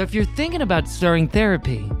 So if you're thinking about starting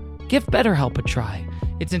therapy, give BetterHelp a try.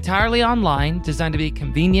 It's entirely online, designed to be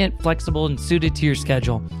convenient, flexible, and suited to your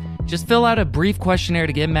schedule. Just fill out a brief questionnaire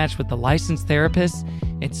to get matched with a licensed therapist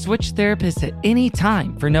and switch therapists at any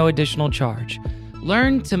time for no additional charge.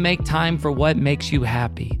 Learn to make time for what makes you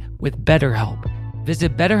happy with BetterHelp.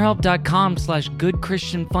 Visit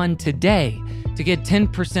BetterHelp.com/goodchristianfun today to get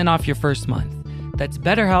 10% off your first month. That's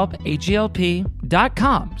BetterHelp,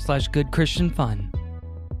 HELP.com/goodchristianfun.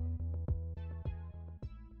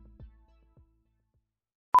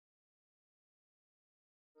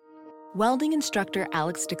 Welding instructor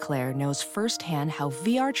Alex DeClaire knows firsthand how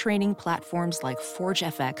VR training platforms like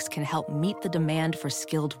ForgeFX can help meet the demand for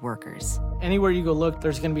skilled workers. Anywhere you go look,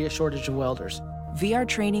 there's going to be a shortage of welders. VR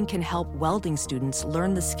training can help welding students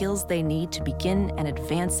learn the skills they need to begin and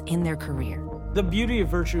advance in their career. The beauty of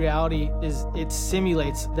virtual reality is it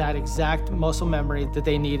simulates that exact muscle memory that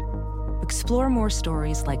they need. Explore more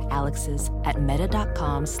stories like Alex's at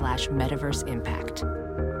meta.com/metaverseimpact.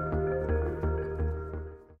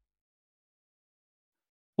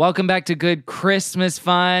 Welcome back to Good Christmas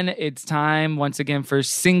Fun. It's time once again for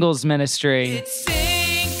Singles Ministry. It's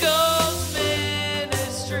Singles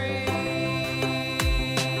Ministry.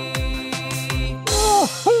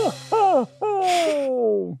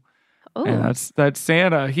 And that's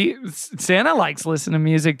Santa. Santa likes listening to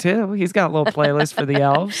music too. He's got a little playlist for the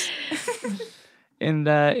elves in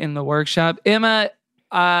the workshop. Emma,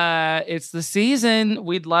 it's the season.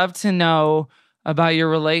 We'd love to know about your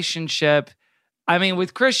relationship. I mean,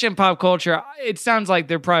 with Christian pop culture, it sounds like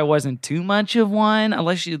there probably wasn't too much of one,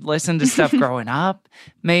 unless you'd listened to stuff growing up,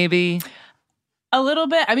 maybe. A little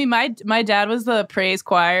bit. I mean, my dad was the praise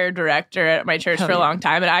choir director at my church for a long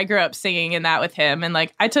time, and I grew up singing in that with him. And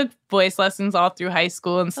like, I took voice lessons all through high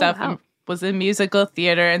school and stuff, and was in musical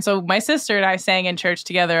theater. And so my sister and I sang in church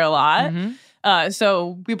together a lot. Mm-hmm.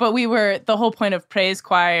 We were, the whole point of praise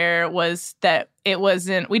choir was that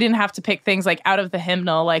we didn't have to pick things like out of the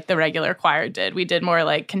hymnal like the regular choir did. We did more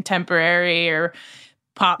like contemporary or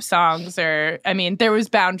pop songs, or, I mean, there was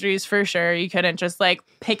boundaries for sure. You couldn't just like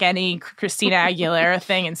pick any Christina Aguilera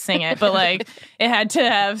thing and sing it, but like it had to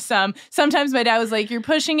have sometimes my dad was like, you're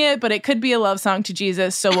pushing it, but it could be a love song to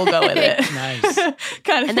Jesus, so we'll go with it. Nice.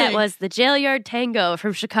 kind of and thing. That was the Jail-Yard Tango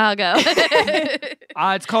from Chicago.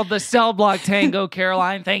 It's called the Cell Block Tango,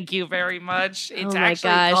 Caroline. Thank you very much. It's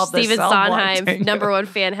called Steven Sondheim, #1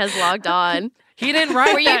 fan, has logged on. He didn't write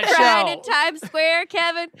that show. Were you crying in Times Square,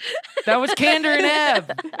 Kevin? That was Candor and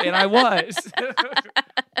Ebb, and I was.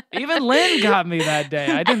 Even Lynn got me that day.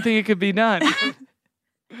 I didn't think it could be done.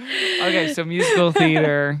 Okay, so musical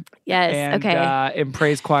theater. Yes, and, okay. And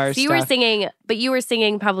praise choir stuff. You were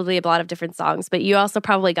singing probably a lot of different songs, but you also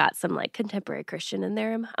probably got some like contemporary Christian in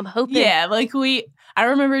there, I'm hoping. Yeah, like I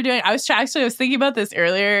remember I was thinking about this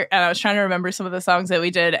earlier, and I was trying to remember some of the songs that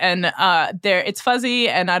we did, and it's fuzzy,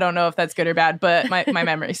 and I don't know if that's good or bad, but my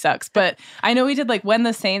memory sucks. But I know we did like When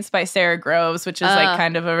the Saints by Sarah Groves, which is like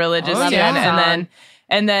kind of a religious tune,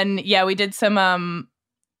 and then we did some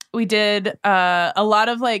we did a lot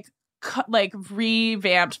of like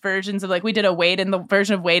revamped versions of like, we did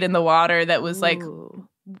version of Wade in the Water that was like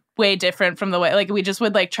way different from the way, like we just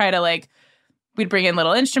would like try to like, we'd bring in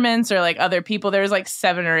little instruments or like other people. There was like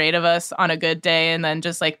 7 or 8 of us on a good day, and then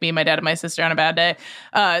just like me, my dad, and my sister on a bad day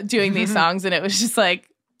doing these songs. And it was just like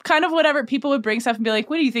kind of whatever. People would bring stuff and be like,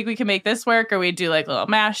 what do you think we can make this work? Or we'd do like little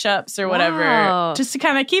mashups or whatever, just to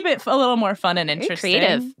kind of keep it a little more fun and interesting. Very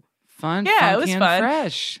creative. Fun, yeah, it was fun.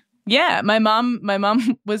 Fresh. Yeah, my mom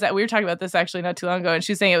was we were talking about this actually not too long ago, and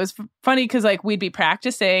she was saying it was funny because like we'd be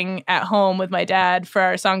practicing at home with my dad for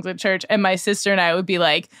our songs at church, and my sister and I would be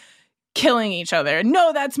like killing each other.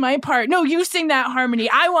 No, that's my part. No, you sing that harmony.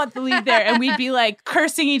 I want the lead there. And we'd be like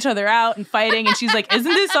cursing each other out and fighting, and she's like,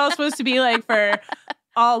 isn't this all supposed to be like for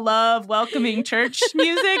all love, welcoming church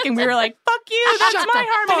music? And we were like, fuck you, that's my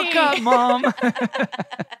harmony. Fuck up, Mom.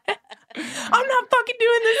 I'm not fucking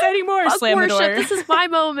doing this anymore. Fuck Slam worship. the door. This is my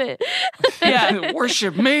moment. Yeah,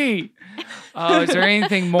 worship me. Oh, is there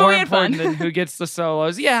anything more important than who gets the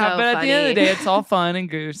solos? Yeah, So but at funny. the end of the day, it's all fun and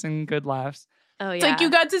goose and good laughs. Oh yeah. It's like, you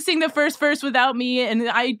got to sing the first verse without me, and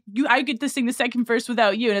I get to sing the second verse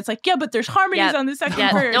without you. And it's like, yeah, but there's harmonies on the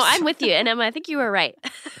second verse. No, I'm with you. And Emma, I think you were right.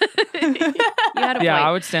 You had a point.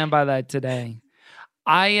 I would stand by that today.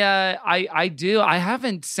 I do. I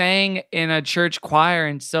haven't sang in a church choir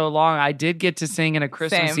in so long. I did get to sing in a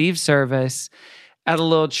Christmas Eve service at a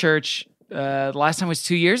little church. The last time was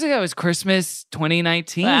 2 years ago. It was Christmas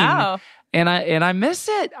 2019. Wow. And I miss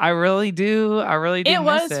it. I really do. I really do. It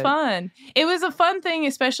was fun. It was a fun thing,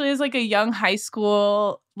 especially as like a young high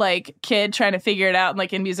school like kid trying to figure it out,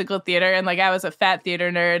 like in musical theater. And like I was a fat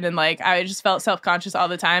theater nerd, and like I just felt self-conscious all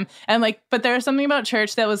the time. And like, but there was something about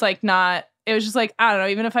church that was like not. It was just like, I don't know.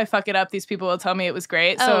 Even if I fuck it up, these people will tell me it was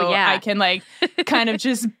great. So I can like kind of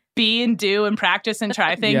just be and do and practice and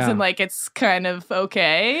try things, and like it's kind of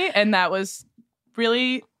okay. And that was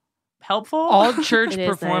really helpful. All church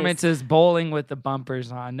performances, bowling with the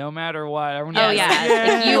bumpers on, no matter what.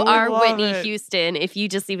 If you are Whitney Houston, if you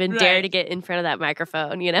just even dare to get in front of that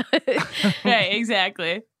microphone, you know. Right,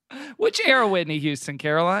 exactly. Which era Whitney Houston,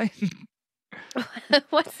 Caroline?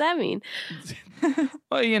 What's that mean?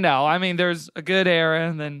 Well, you know, I mean, there's a good era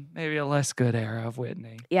and then maybe a less good era of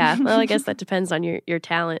Whitney. Yeah, well, I guess that depends on your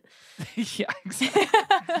talent. Yeah, exactly.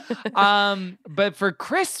 But for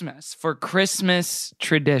Christmas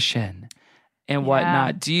tradition and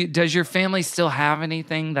whatnot, does your family still have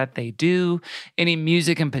anything that they do? Any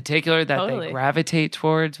music in particular that they gravitate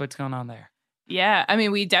towards? What's going on there? Yeah, I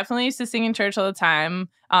mean, we definitely used to sing in church all the time.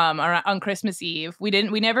 On Christmas Eve, we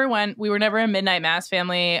were never a midnight mass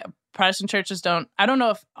family. Protestant churches don't. I don't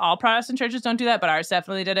know if all Protestant churches don't do that, but ours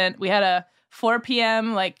definitely didn't. We had a 4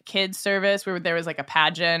 p.m. like kids service where there was like a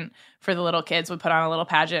pageant for the little kids. Would put on a little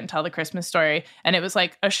pageant and tell the Christmas story, and it was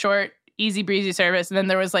like a short, easy breezy service. And then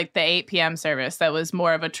there was like the 8 p.m. service that was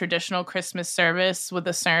more of a traditional Christmas service with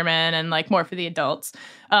a sermon and like more for the adults.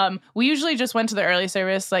 We usually just went to the early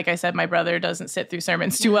service. Like I said, my brother doesn't sit through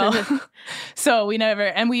sermons too well. So we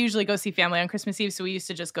usually go see family on Christmas Eve. So we used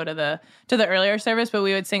to just go to the earlier service, but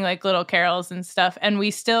we would sing like little carols and stuff. And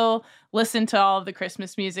we still listen to all of the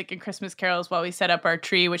Christmas music and Christmas carols while we set up our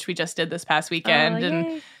tree, which we just did this past weekend.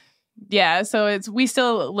 And yeah, so we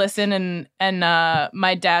still listen, and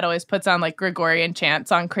my dad always puts on like Gregorian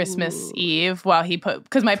chants on Christmas Eve while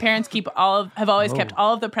because my parents have always kept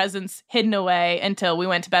all of the presents hidden away until we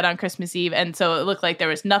went to bed on Christmas Eve, and so it looked like there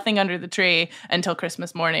was nothing under the tree until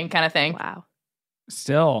Christmas morning, kind of thing. Wow.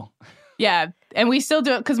 Still. Yeah, and we still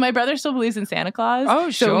do it because my brother still believes in Santa Claus.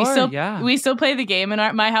 Oh, sure, so we still play the game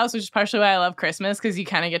in my house, which is partially why I love Christmas, because you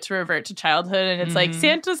kind of get to revert to childhood, and it's like,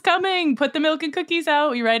 Santa's coming, put the milk and cookies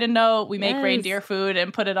out, we write a note, we make reindeer food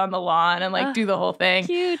and put it on the lawn and like do the whole thing.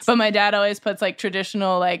 Cute. But my dad always puts like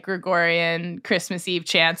traditional like Gregorian Christmas Eve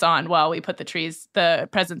chants on while we put the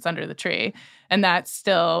presents under the tree. And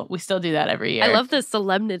we still do that every year. I love the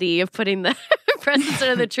solemnity of putting the presents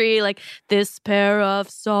under the tree, like this pair of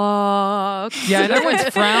socks. Yeah, and everyone's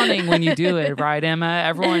frowning when you do it, right, Emma?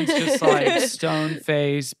 Everyone's just like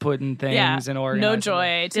stone-faced, putting things in order. No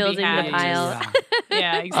joy to building the pile.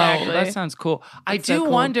 Yeah, exactly. Oh, that sounds cool. I do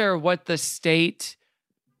wonder what the state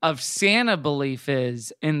of Santa belief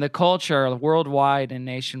is in the culture worldwide and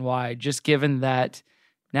nationwide, just given that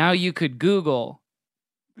now you could Google,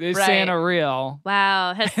 is Santa real?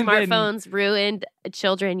 Wow. Has smartphones ruined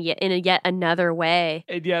children in yet another way?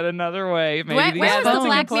 In yet another way. Maybe where's the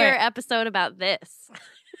Black Mirror episode about this?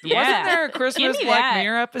 Yeah. Wasn't there a Christmas Black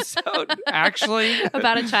Mirror episode, actually?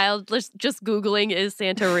 About a child just Googling, is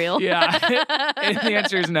Santa real? Yeah. And the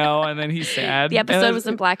answer is no, and then he's sad. The episode was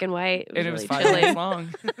in black and white. It was 5 minutes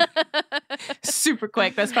long. Super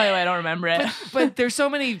quick. That's probably why I don't remember it. But there's so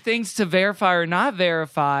many things to verify or not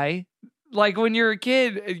verify. Like when you're a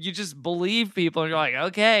kid, you just believe people and you're like,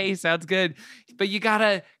 okay, sounds good. But you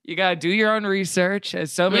gotta do your own research,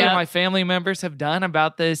 as so many of my family members have done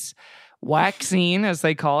about this waxing, as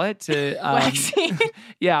they call it. Waxing?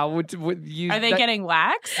 Yeah. Are they getting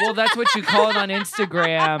waxed? Well, that's what you call it on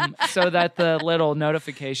Instagram, so that the little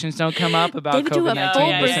notifications don't come up about They COVID-19. do a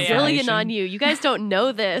full Brazilian on you. You guys don't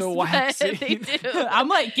know this. The waxing. They do. I'm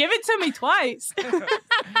like, give it to me twice.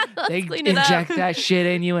 They clean it inject up. that shit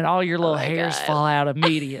in you, and all your little hairs fall out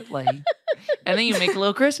immediately. And then you make a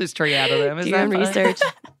little Christmas tree out of them. Is Do your that own fun? research.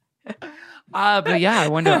 But yeah, I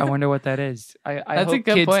wonder what that is. I That's a hope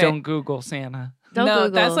good kids point. don't Google Santa. Don't no,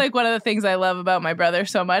 Google. that's like one of the things I love about my brother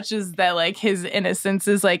so much, is that like his innocence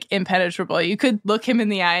is like impenetrable. You could look him in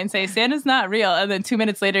the eye and say, Santa's not real. And then 2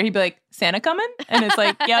 minutes later, he'd be like, Santa coming? And it's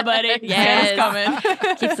like, yeah, buddy, Yes. Santa's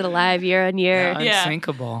coming. Keeps it alive year on year. Yeah.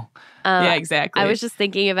 Unsinkable. Yeah, exactly. I was just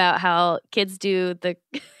thinking about how kids do the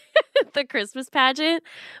the Christmas pageant,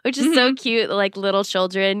 which is so cute. Like little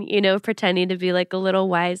children, pretending to be like a little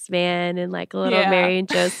wise man and like a little Mary and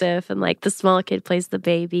Joseph, and like the small kid plays the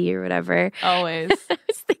baby or whatever. Always. I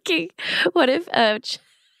was thinking, what if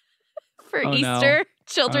for Easter,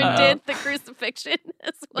 children did the crucifixion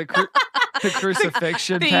as well? The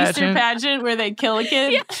crucifixion the pageant. Easter pageant where they kill a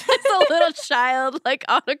kid. Yeah, it's a little child like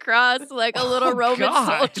on a cross, like a little Roman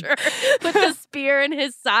soldier with a spear in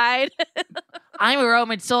his side. I'm a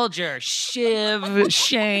Roman soldier. Shiv,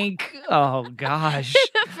 shank. Oh, gosh.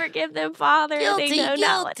 Forgive them, Father. They know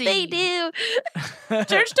not what they do. Church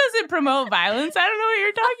doesn't promote violence. I don't know what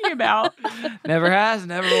you're talking about. Never has,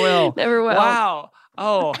 never will. Never will. Wow.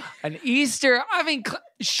 Oh, an Easter. I mean,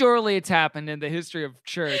 surely it's happened in the history of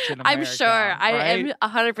church in America. I'm sure. I am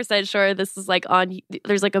 100% sure this is like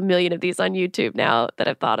there's like a million of these on YouTube now that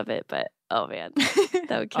I've thought of it, but oh man,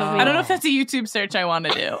 that would kill me. I don't know if that's a YouTube search I want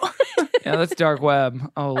to do. Yeah, that's dark web.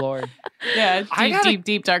 Oh, Lord. Yeah,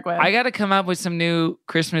 deep dark web. I got to come up with some new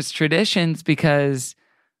Christmas traditions, because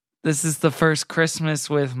this is the first Christmas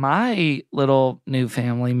with my little new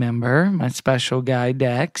family member, my special guy,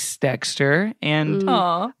 Dexter. And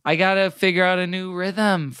I got to figure out a new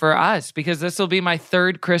rhythm for us, because this will be my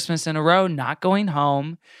third Christmas in a row not going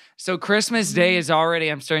home. So Christmas Day is already,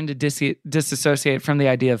 I'm starting to disassociate from the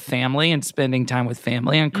idea of family and spending time with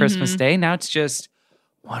family on Christmas Day. Now it's just,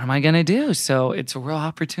 what am I going to do? So it's a real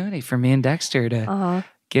opportunity for me and Dexter to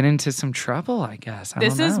get into some trouble, I guess.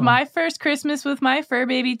 This is my first Christmas with my fur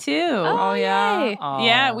baby too. Oh yeah. Oh,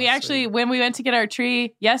 Yeah, we actually, when we went to get our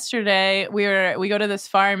tree yesterday, we go to this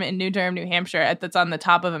farm in New Durham, New Hampshire that's on the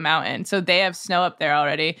top of a mountain. So they have snow up there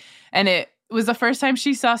already. And it was the first time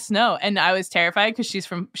she saw snow. And I was terrified because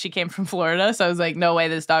she came from Florida. So I was like, no way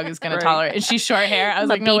this dog is going to tolerate it. And she's short hair. I was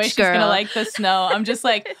like, no way she's going to like the snow. I'm just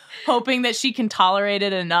like hoping that she can tolerate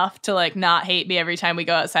it enough to like not hate me every time we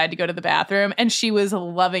go outside to go to the bathroom. And she was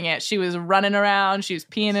loving it. She was running around. She was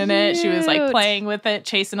peeing in it. She was like playing with it,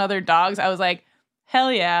 chasing other dogs. I was like,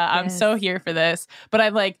 hell yeah, I'm so here for this. But I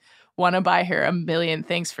like want to buy her a million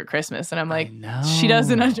things for Christmas. And I'm like, she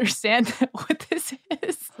doesn't understand what this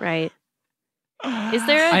is. Right. Is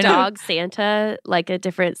there a dog Santa, like a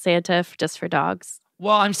different Santa just for dogs?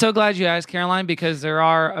 Well, I'm so glad you asked, Caroline, because there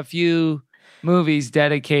are a few movies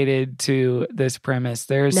dedicated to this premise.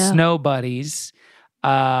 There's Snow Buddies,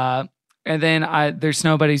 and then there's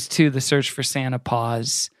Snow Buddies 2, The Search for Santa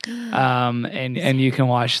Paws, and you can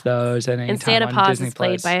watch those at any time. And Santa on Paws Disney is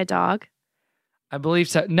played by a dog? I believe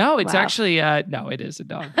so. No, it's actually, no, it is a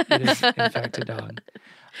dog. It is, in fact, a dog.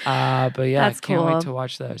 But yeah, I can't wait to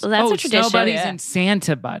watch those. Well, that's a tradition. Snow Buddies and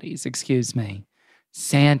Santa Buddies. Excuse me,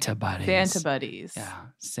 Santa Buddies. Santa Buddies. Yeah,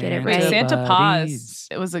 Santa Paws.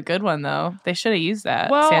 It was a good one though. They should have used that.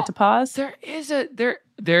 Well, Santa Paws. There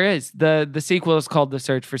is the sequel is called The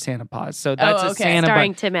Search for Santa Paws. So that's a Santa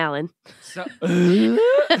starring Tim Allen. So,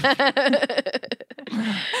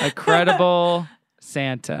 a credible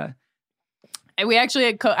Santa. We actually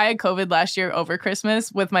I had COVID last year over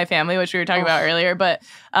Christmas with my family, which we were talking about earlier. But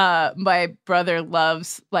my brother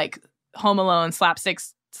loves like Home Alone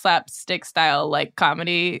slapstick style like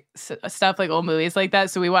comedy stuff, like old movies like that.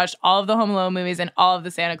 So we watched all of the Home Alone movies and all of the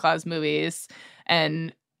Santa Claus movies,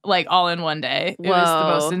 and like all in one day. It was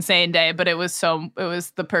the most insane day, but it was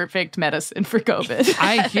the perfect medicine for COVID.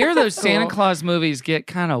 I hear those Santa Claus movies get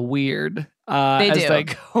kind of weird. They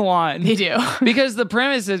go on. They do. Because the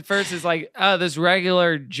premise at first is like, this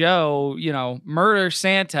regular Joe, murders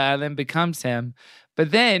Santa and then becomes him.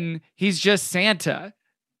 But then he's just Santa.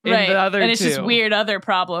 Right. The other and it's two. just weird other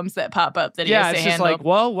problems that pop up that he has to it's handle. just like,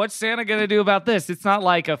 well, what's Santa going to do about this? It's not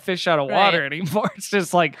like a fish out of water anymore. It's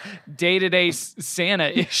just like day-to-day Santa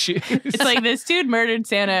issues. It's like this dude murdered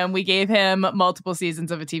Santa and we gave him multiple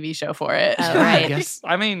seasons of a TV show for it. Oh, right. I guess.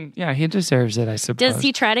 I mean, yeah, he deserves it, I suppose. Does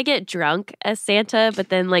he try to get drunk as Santa, but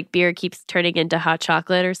then like beer keeps turning into hot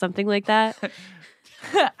chocolate or something like that?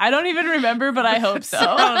 I don't even remember, but I hope so.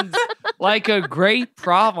 Sounds like a great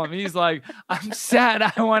problem. He's like, I'm sad.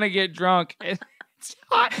 I want to get drunk. It's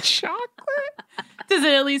hot chocolate. Does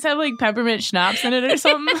it at least have like peppermint schnapps in it or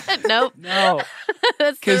something? Nope. No.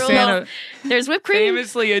 That's the rule. Santa, there's whipped cream.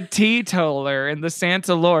 Famously a teetotaler in the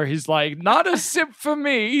Santa lore. He's like, not a sip for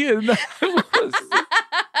me. And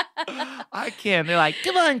I can't. They're like,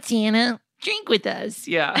 come on, Santa. Drink with us.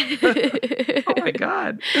 Yeah. Oh my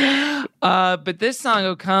God. But this song,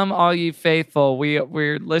 "Oh Come All You Faithful,"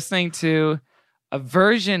 we're listening to a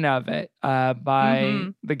version of it by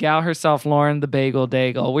the gal herself, Lauren the Bagel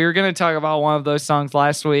Daigle. We were going to talk about one of those songs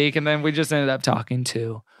last week, and then we just ended up talking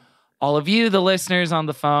to all of you, the listeners on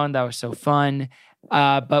the phone. That was so fun.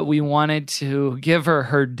 But we wanted to give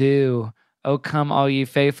her due. "Oh Come All You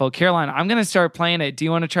Faithful." Caroline, I'm going to start playing it. Do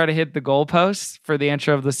you want to try to hit the goalposts for the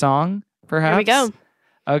intro of the song? Perhaps? Here we go.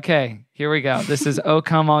 Okay, here we go. This is "Oh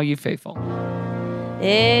Come All You Faithful."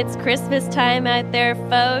 It's Christmas time out there,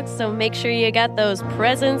 folks, so make sure you got those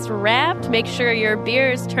presents wrapped. Make sure your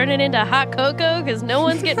beer is turning into hot cocoa because no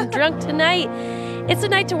one's getting drunk tonight. It's a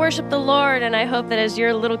night to worship the Lord, and I hope that as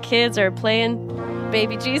your little kids are playing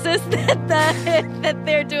Baby Jesus, that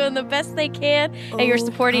they're doing the best they can, and you're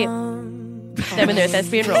supporting them in their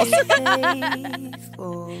thespian roles. I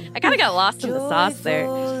kind of got lost in the sauce there.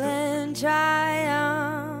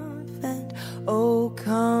 Triumphant, oh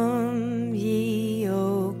come ye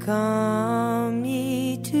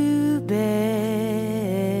to Bethlehem.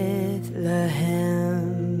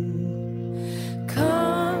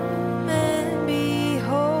 Come and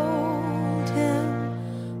behold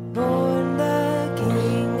him, born the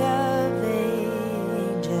King of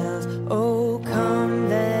angels. Oh come,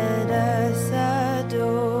 let us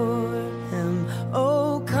adore him.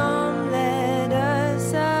 Oh come, let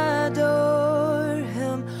us adore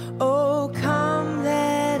him. Oh come,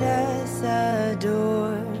 let us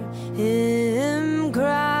adore him,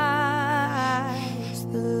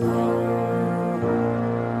 Christ the Lord.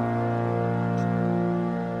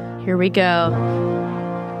 Here we go.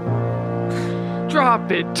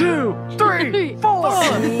 Drop it. 2, 3, 4.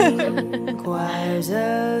 Choirs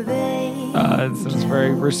of angels. This is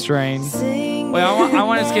very restrained. Wait, I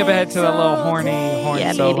want to skip ahead to the little horn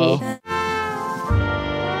solo. Baby.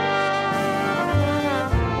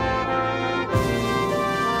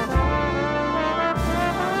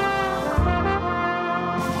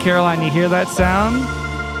 Caroline, you hear that sound?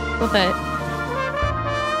 What?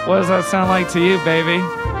 What does that sound like to you, baby?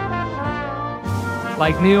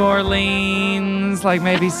 Like New Orleans, like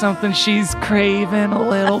maybe something she's craving a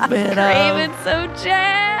little bit Craving some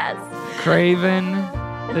jazz. Craving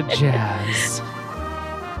the jazz.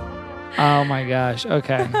 Oh my gosh.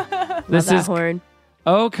 Okay. This is horn.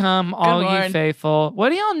 Oh Come All Ye horn. Faithful. What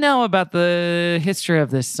do y'all know about the history of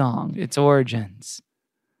this song? Its origins?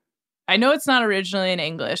 I know it's not originally in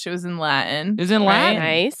English. It was in Latin. It was in Latin.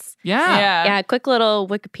 Nice. Yeah. Yeah, quick little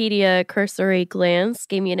Wikipedia cursory glance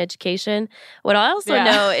gave me an education. What I also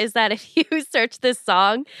know is that if you search this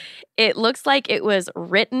song, it looks like it was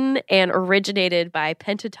written and originated by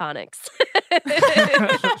Pentatonics.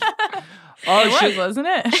 It was, wasn't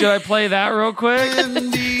it? Should I play that real quick?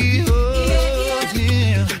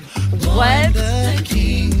 What?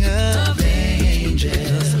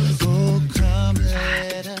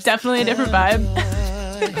 Definitely a different vibe.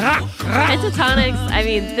 Pentatonics, I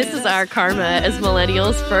mean, this is our karma as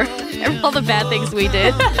millennials for all the bad things we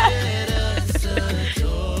did.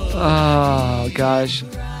 Oh, gosh.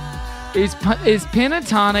 Is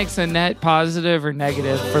Pentatonics a net positive or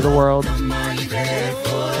negative for the world?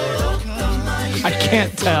 I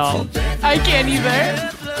can't tell. I can't either.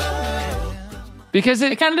 Because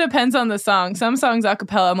it kind of depends on the song. Some songs a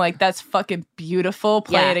cappella, I'm like, that's fucking beautiful.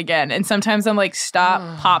 Play it again. And sometimes I'm like,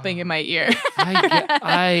 stop popping in my ear.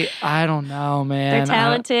 I don't know, man. They're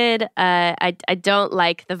talented. I don't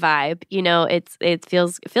like the vibe. You know, it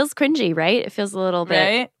feels cringy, right? It feels a little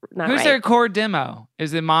bit not Who's right. their core demo?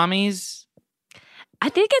 Is it Mommy's? I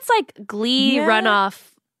think it's like Glee runoff,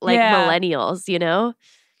 like millennials. You know,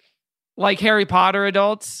 like Harry Potter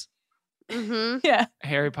adults. Mm-hmm. Yeah.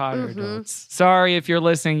 Harry Potter adults. Sorry if you're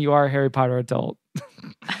listening, you are a Harry Potter adult.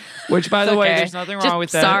 Which, by the way, there's nothing wrong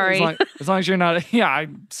with that. Sorry. As long as you're not. Yeah,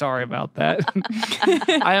 I'm sorry about that.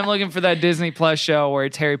 I am looking for that Disney Plus show where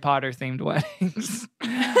it's Harry Potter themed weddings.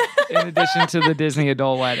 In addition to the Disney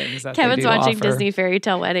adult weddings. That Kevin's they do watching offer. Disney fairy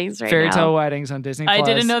tale weddings right Fairy now. tale weddings on Disney Plus. I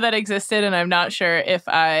didn't know that existed, and I'm not sure if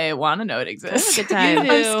I want to know it exists. Good time. I'm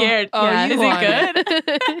scared. Oh, Is you want it good?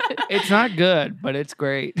 It's not good, but it's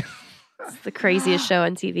great. It's the craziest show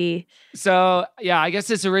on TV. So, yeah, I guess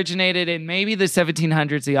this originated in maybe the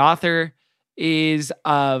 1700s. The author is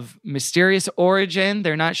of mysterious origin.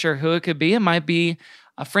 They're not sure who it could be. It might be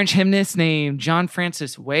a French hymnist named John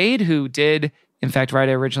Francis Wade, who did, in fact, write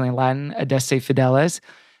it originally in Latin, Adeste Fideles.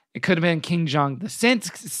 It could have been King John VI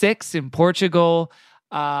in Portugal,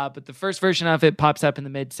 but the first version of it pops up in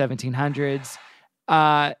the mid-1700s.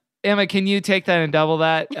 Emma, can you take that and double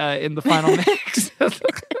that in the final mix? I'm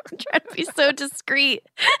trying to be so discreet.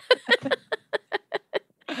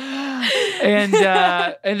 And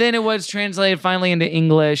then it was translated finally into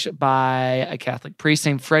English by a Catholic priest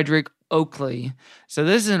named Frederick Oakley. So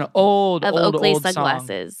this is an old Oakley song.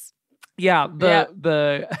 sunglasses. Yeah,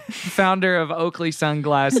 the founder of Oakley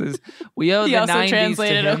sunglasses. We owe He the also 90s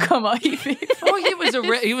translated to "Oh him. Come On, Ye Faithful." Oh,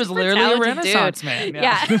 he was literally a talented Renaissance dude. man.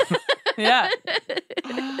 Yeah. Yeah.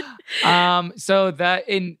 So that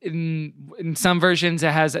in some versions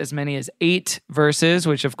it has as many as 8 verses,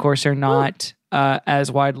 which of course are not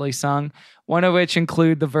as widely sung. One of which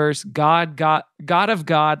include the verse, God of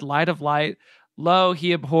God, light of light. Lo,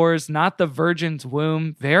 he abhors not the virgin's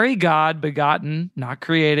womb, very God begotten, not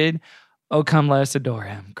created. Oh, come, let us adore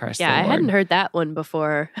him, Christ the Yeah, I Lord. hadn't heard that one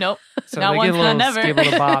before. Nope. So Not they once, give a little, not never. give a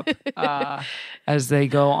little bop as they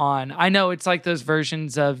go on. I know it's like those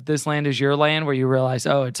versions of This Land Is Your Land where you realize,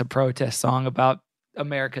 oh, it's a protest song about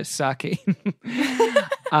America sucking.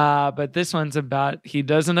 But this one's about he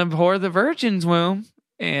doesn't abhor the virgin's womb,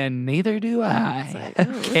 and neither do I.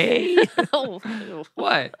 Okay. Oh.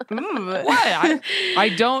 What? What? I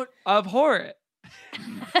don't abhor it.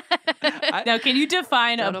 Now, can you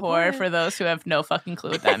define Don't abhor abhor. for those who have no fucking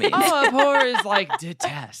clue what that means? Oh, abhor is like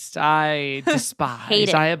detest. I despise. Hate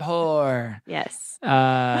it. I abhor Yes.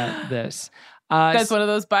 this. That's one of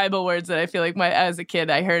those Bible words that I feel like as a kid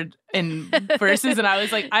I heard in verses and I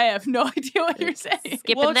was like, I have no idea what you're saying.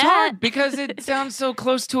 Skipping Well, it's that. hard because it sounds so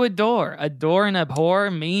close to adore. Adore and abhor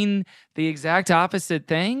mean the exact opposite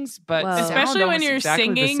things, but Whoa. sound Especially when almost you're exactly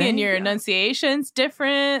the singing same. and your enunciation's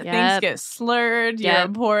different. Yep. Things get slurred. You're Yep.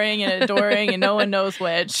 abhorring and adoring and no one knows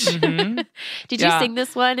which. Mhm. Did you Yeah. sing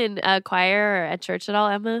this one in choir or at church at all,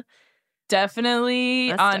 Emma?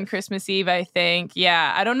 definitely on Christmas Eve, I think.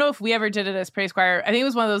 Yeah. I don't know if we ever did it as praise choir. I think it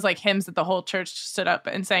was one of those like hymns that the whole church stood up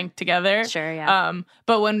and sang together. Sure, yeah.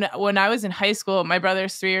 But when I was in high school, my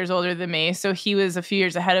brother's 3 years older than me, so he was a few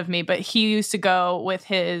years ahead of me, but he used to go with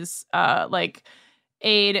his like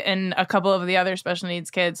aide and a couple of the other special needs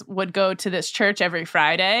kids would go to this church every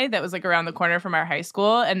Friday that was like around the corner from our high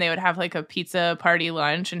school, and they would have like a pizza party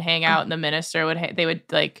lunch and hang out, and the minister would they would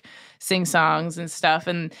like sing songs and stuff,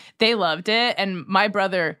 and they loved it. And my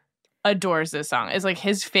brother adores this song. It's like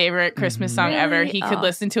his favorite Christmas song ever. He could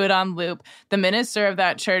listen to it on loop. The minister of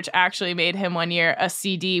that church actually made him one year a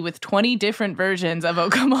CD with 20 different versions of "O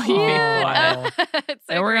Come All Ye Faithful" on it.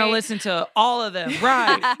 And we're going to listen to all of them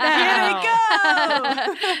right now. Here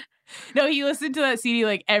we go! No, he listened to that CD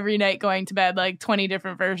like every night going to bed, like 20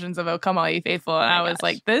 different versions of "O Come All Ye Faithful." And I was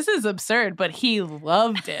like, this is absurd, but he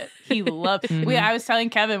loved it. He loved it. I was telling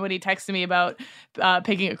Kevin when he texted me about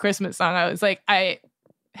picking a Christmas song, I was like, I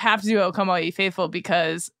have to do "O Come All Ye Faithful"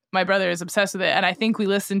 because my brother is obsessed with it. And I think we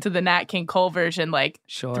listened to the Nat King Cole version like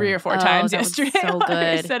 3 or 4 times yesterday. So good.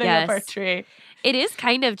 While we were setting up our tree. It is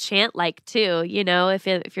kind of chant-like too, you know, if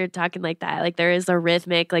you're talking like that. Like there is a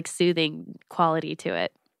rhythmic, like soothing quality to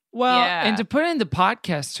it. Well, and to put it into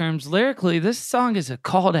podcast terms, lyrically, this song is a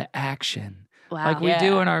call to action. Wow. Like we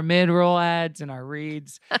do in our mid-roll ads and our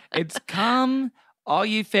reads. It's come... All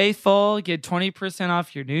you faithful, get 20%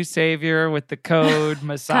 off your new savior with the code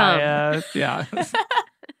Messiah. Yeah.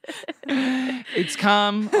 It's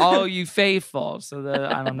come, all you faithful. So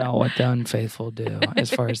I don't know what the unfaithful do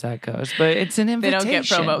as far as that goes, but it's an invitation. They don't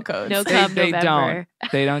get promo codes. No come they November.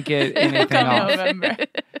 They don't get anything off.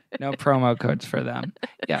 No promo codes for them.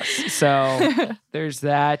 Yes. So there's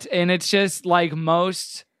that. And it's just like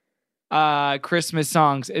most Christmas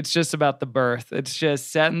songs, it's just about the birth. It's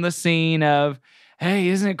just setting the scene of, hey,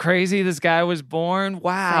 isn't it crazy this guy was born?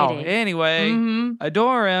 Wow. Exciting. Anyway,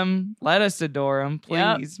 adore him. Let us adore him,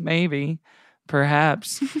 please. Maybe.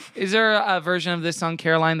 Perhaps. Is there a version of this song,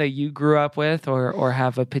 Caroline, that you grew up with or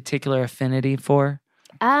have a particular affinity for?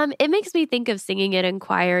 It makes me think of singing it in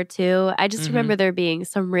choir too. I just remember there being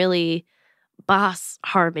some really boss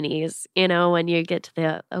harmonies, you know, when you get to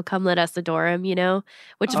the "Oh Come Let Us Adore Him," you know,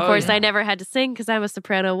 which of course I never had to sing because I'm a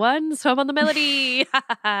soprano 1, so I'm on the melody.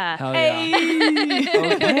 Hell yeah.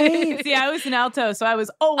 Okay. See, I was an alto, so I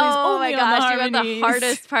was always only on the harmonies. You had the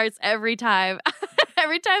hardest parts every time.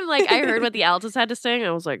 Every time, like, I heard what the altos had to sing, I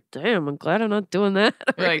was like, damn, I'm glad I'm not doing that.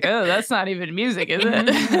 You're like, oh, that's not even music, is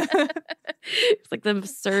it? It's like the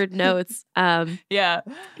absurd notes. Yeah,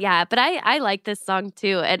 but I like this song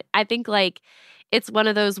too. And I think, like, it's one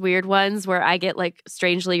of those weird ones where I get, like,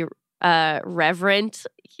 strangely reverent,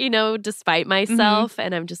 you know, despite myself.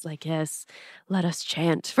 And I'm just like, yes, let us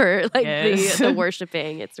chant for like the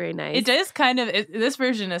worshiping. It's very nice. It does kind of, this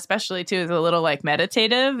version especially too is a little like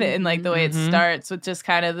meditative in like the way it starts with just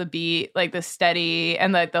kind of the beat, like the steady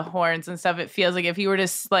and like the horns and stuff. It feels like if you were to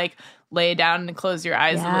like lay down and close your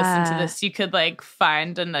eyes and listen to this, you could like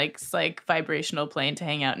find a nice like vibrational plane to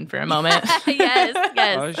hang out in for a moment. Yes.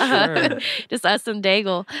 Oh, sure. Just us and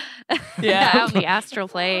Daigle. Yeah. Out the astral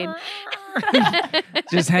plane.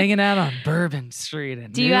 Just hanging out on Bourbon Street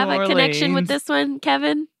in Do you New have Orleans. a connection with this one,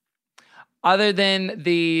 Kevin? Other than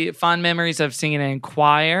the fond memories of singing in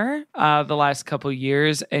choir the last couple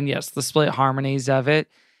years, and yes, the split harmonies of it,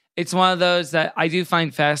 it's one of those that I do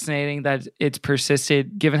find fascinating that it's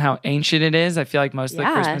persisted given how ancient it is. I feel like most of the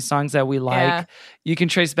Christmas songs that we like, you can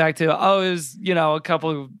trace back to, it was, you know, a couple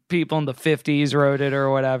of people in the 50s wrote it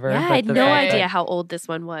or whatever. Yeah, I had no idea how old this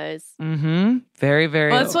one was. Very,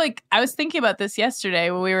 very old. It's like, I was thinking about this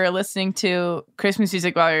yesterday when we were listening to Christmas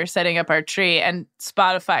music while we were setting up our tree, and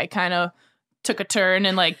Spotify kind of took a turn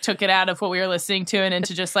and like took it out of what we were listening to and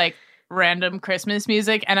into just like random Christmas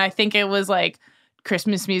music. And I think it was like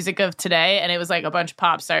Christmas music of today, and it was like a bunch of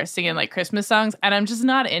pop stars singing like Christmas songs, and I'm just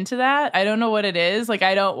not into that. I don't know what it is. Like,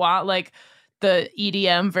 I don't want like the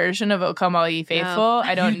EDM version of "O Come All Ye Faithful." No.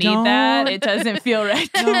 I don't need that. It doesn't feel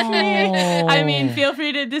right to me. I mean, feel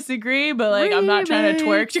free to disagree, but like, I'm not trying to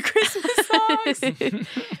twerk to Christmas songs.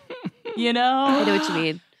 You know? I know what you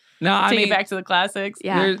mean. No, I Take mean, it back to the classics.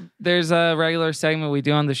 Yeah. There's a regular segment we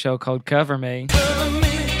do on the show called Cover Me,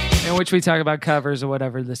 in which we talk about covers or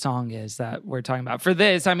whatever the song is that we're talking about. For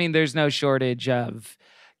this, I mean, there's no shortage of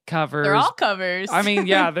covers. They're all covers. I mean,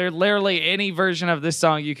 yeah, they're literally any version of this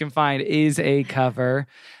song you can find is a cover,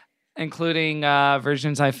 including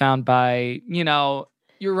versions I found by, you know,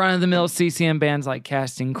 your run-of-the-mill CCM bands like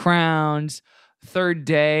Casting Crowns, Third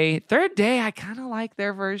Day. Third Day, I kind of like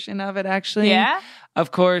their version of it, actually. Yeah?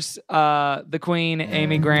 Of course, the Queen,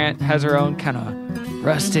 Amy Grant, has her own kind of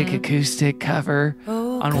rustic acoustic cover.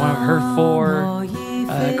 on one of her 4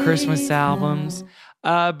 Christmas albums.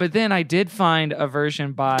 But then I did find a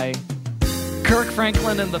version by Kirk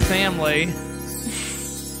Franklin and the Family,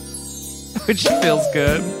 which feels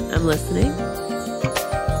good. I'm listening.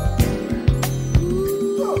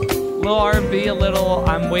 A little R&B, a little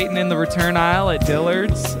I'm waiting in the return aisle at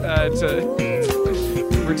Dillard's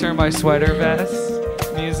to return my sweater vest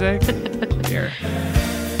music. Here.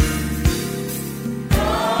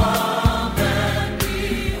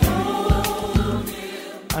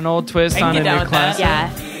 An old twist on a new classic.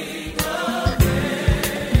 Yeah.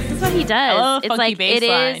 This is what he does. It's like it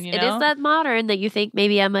is that modern that you think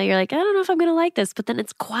maybe Emma, you're like, I don't know if I'm gonna like this, but then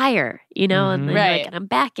it's choir, and then you're like, and I'm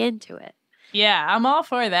back into it. Yeah, I'm all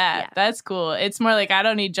for that. Yeah. That's cool. It's more like I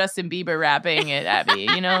don't need Justin Bieber rapping it at me,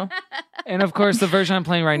 And of course, the version I'm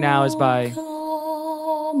playing right now is by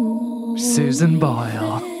Susan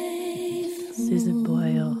Boyle. Susan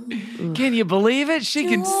Boyle. Ooh. Can you believe it? She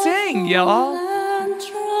can sing, y'all.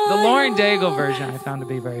 The Lauren Daigle version I found to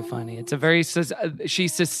be very funny. It's she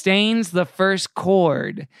sustains the first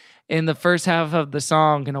chord in the first half of the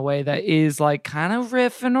song in a way that is like kind of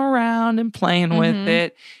riffing around and playing with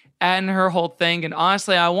it. And her whole thing. And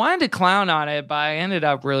honestly, I wanted to clown on it, but I ended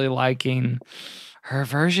up really liking her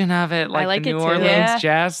version of it. Like the New Orleans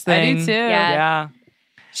jazz thing. I do too. Yeah.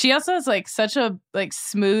 She also has like such a like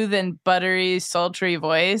smooth and buttery, sultry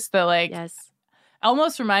voice that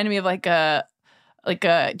almost reminded me of like a do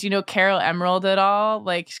you know Carol Emerald at all?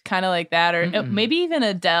 Like kind of like that, or maybe even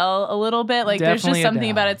Adele a little bit. Like Definitely there's just something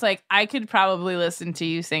Adele. about it. It's like I could probably listen to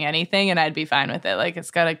you sing anything and I'd be fine with it. Like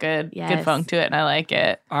it's got a good funk to it and I like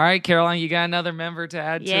it. All right, Caroline, you got another member to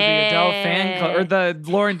add to the Adele fan club or the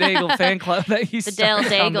Lauren Daigle fan club that you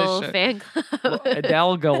started. The Adele Daigle fan club.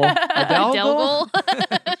 Adele.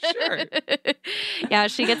 Sure. Yeah,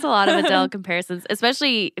 she gets a lot of Adele comparisons,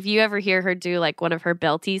 especially if you ever hear her do like one of her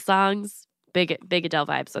belty songs. Big Adele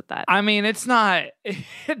vibes with that. I mean, it's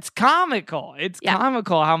comical. It's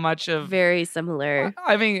comical how much of... Very similar.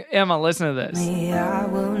 I mean, Emma, listen to this. Me, I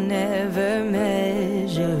will never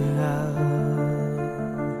measure up.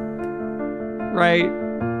 Right?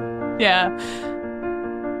 Yeah.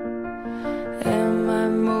 Am I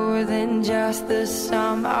more than just the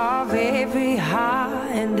sum of every high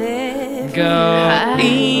and every Go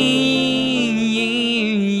easy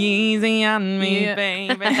on me,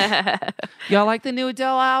 baby. Y'all like the new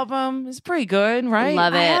Adele album? It's pretty good, right?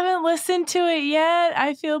 Love it. I haven't listened to it yet.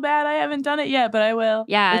 I feel bad I haven't done it yet, but I will.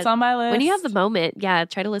 Yeah. It's on my list. When you have the moment, try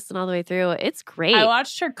to listen all the way through. It's great. I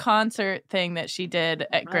watched her concert thing that she did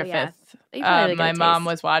at Griffith. My mom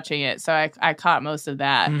was watching it, so I caught most of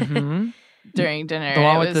that during dinner. The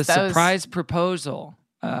one with the surprise proposal.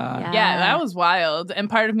 Yeah, that was wild. And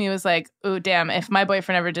part of me was like, oh, damn, if my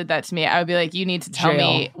boyfriend ever did that to me, I would be like, you need to tell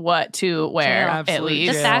me what to wear at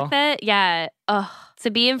least. The fact that, to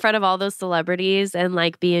be in front of all those celebrities and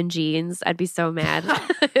like be in jeans, I'd be so mad.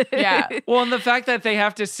 Yeah. Well, and the fact that they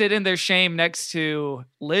have to sit in their shame next to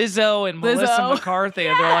Lizzo and Melissa McCarthy,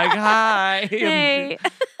 and they're like, hi. Hey.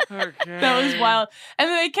 Okay. That was wild. And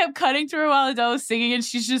then they kept cutting to her while Adele was singing, and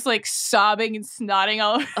she's just like sobbing and snotting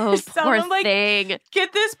all over herself. Poor I'm like, thing.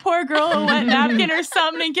 Get this poor girl a wet napkin or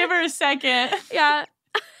something and give her a second. Yeah.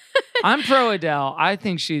 I'm pro Adele. I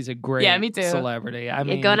think she's a great me too. celebrity. I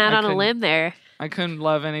mean, You're going out on a limb there. I couldn't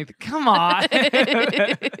love anything. Come on.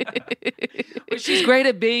 But she's great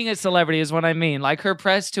at being a celebrity is what I mean. Like her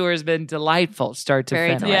press tour has been delightful start to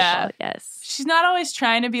finish. Delightful. Yeah. Yes. She's not always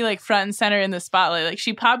trying to be like front and center in the spotlight. Like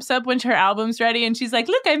she pops up when her album's ready and she's like,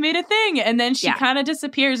 look, I made a thing. And then she kind of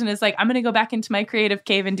disappears and is like, I'm going to go back into my creative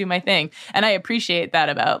cave and do my thing. And I appreciate that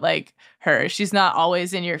about like her. She's not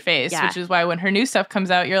always in your face, which is why when her new stuff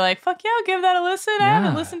comes out, you're like, fuck yeah, I'll give that a listen. I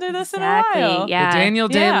haven't listened to this in a while. Yeah. The Daniel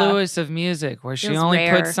Day-Lewis of music, where she only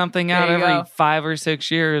puts something out every 5 or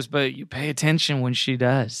 6 years, but you pay attention when she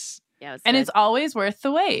does. Yeah, and it's always worth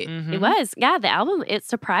the wait. Mm-hmm. It was. Yeah, the album, it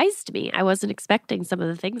surprised me. I wasn't expecting some of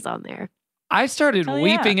the things on there. I started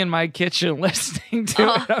weeping in my kitchen listening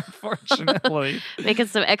to it, unfortunately. Making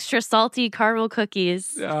some extra salty caramel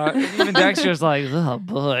cookies. Even Dexter was like, oh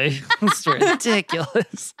boy, it's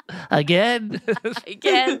ridiculous. Again?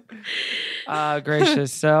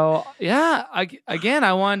 Gracious. So, again,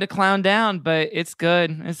 I wanted to clown down, but it's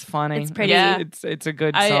good. It's funny. It's pretty. It's a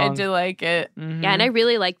good song. I do like it. Mm-hmm. Yeah, and I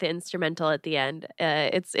really like the instrumental at the end.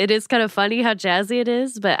 It is kind of funny how jazzy it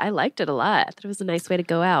is, but I liked it a lot. I thought it was a nice way to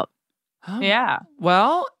go out. Yeah.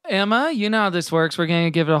 Well, Emma, you know how this works. We're going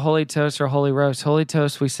to give it a holy toast or a holy roast. Holy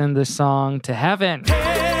toast, we send this song to heaven.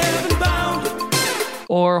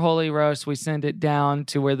 Or holy roast, we send it down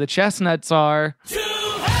to where the chestnuts are.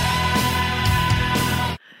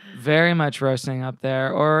 very much roasting up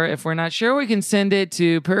there. Or if we're not sure, we can send it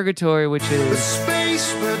to Purgatory, which is The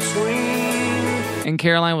space between. And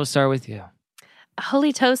Caroline, we'll start with you. A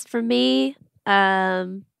holy toast for me.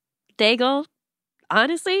 Daigle.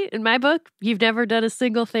 Honestly, in my book, you've never done a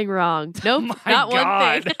single thing wrong. Nope, not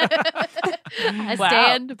one thing. I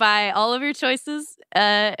stand by all of your choices,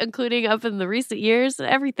 including up in the recent years and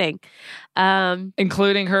everything.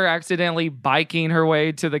 Including her accidentally biking her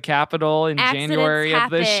way to the Capitol in January of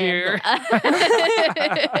this year.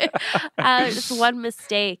 Just one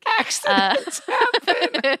mistake. Accidents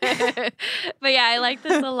happen. But yeah, I like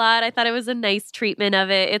this a lot. I thought it was a nice treatment of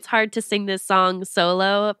it. It's hard to sing this song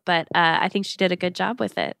solo, but I think she did a good job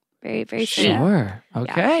with it. Very, very sweet. Sure.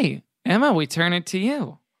 Okay. Yeah. Emma, we turn it to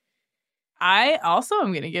you. I also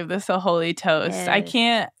am going to give this a holy toast. Yes. I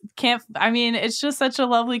can't, I mean, it's just such a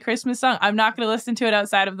lovely Christmas song. I'm not going to listen to it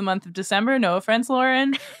outside of the month of December. No offense,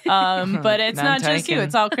 Lauren. But it's not just you.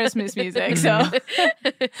 It's all Christmas music. So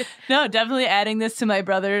no, definitely adding this to my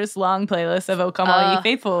brother's long playlist of O Come All Ye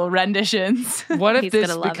Faithful renditions. What if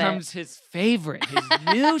this becomes his favorite, his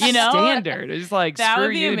new standard? It's like, screw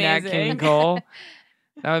you, Nat King Cole.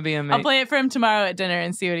 That would be amazing. I'll play it for him tomorrow at dinner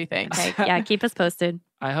and see what he thinks. Okay, yeah, keep us posted.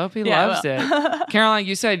 I hope he loves it. Caroline,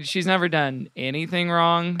 you said she's never done anything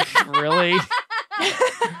wrong. Really?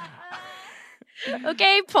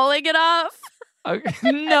 Okay, pulling it off.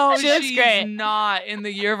 Okay. No, she's great. Not. In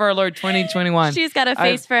the year of our Lord 2021. She's got a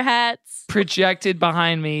face for hats. Projected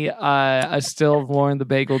behind me a still of Lauren the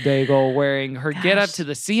Bagel Daigle wearing her get up to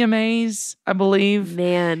the CMAs, I believe.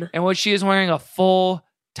 Man. And what she is wearing a full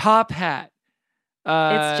top hat.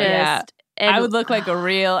 It's just... Yeah. I would look like a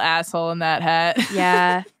real asshole in that hat.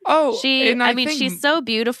 Yeah. Oh, I mean, she's so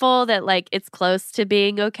beautiful that like it's close to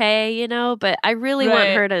being okay, you know, but I really want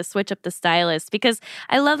her to switch up the stylist because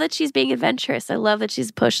I love that she's being adventurous. I love that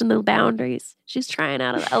she's pushing the boundaries. She's trying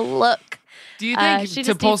out a look. Do you think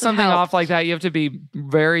to pull something off like that, you have to be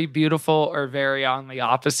very beautiful or very on the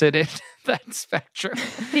opposite end of that spectrum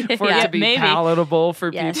for it to be palatable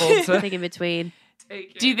for people to... Something in between.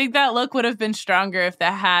 Do you think that look would have been stronger if the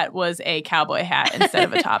hat was a cowboy hat instead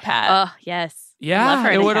of a top hat? Oh, yes. Yeah,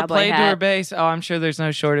 it would have played to her base. Oh, I'm sure there's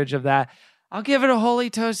no shortage of that. I'll give it a holy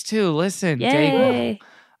toast, too. Listen, Yay.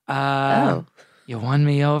 Daigle, you won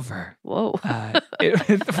me over. Whoa.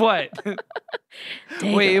 What?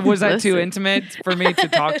 Daigle, wait, was that too intimate for me to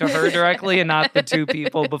talk to her directly and not the two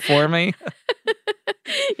people before me?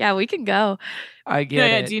 Yeah, we can go. I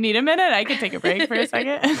get it. Do you need a minute? I could take a break for a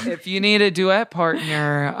second. If you need a duet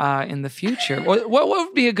partner in the future, what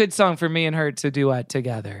would be a good song for me and her to duet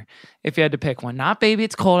together? If you had to pick one, not "Baby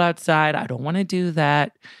It's Cold Outside." I don't want to do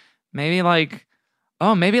that. Maybe like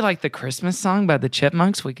the Christmas song by the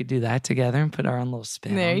Chipmunks. We could do that together and put our own little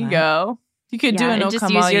spin. There on you that. go. You could do an "O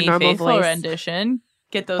Come All Ye Faithful" rendition.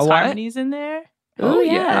 Get those harmonies in there. Oh,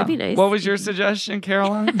 yeah, that'd be nice. What was your suggestion,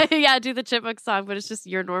 Caroline? Yeah, do the Chipmunk song, but it's just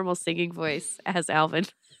your normal singing voice as Alvin.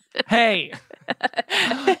 Hey.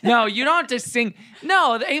 No, you don't have to sing.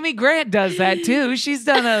 No, Amy Grant does that too. She's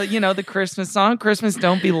done the Christmas song, Christmas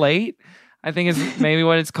Don't Be Late. I think is maybe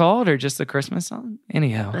what it's called, or just the Christmas song.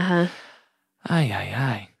 Anyhow.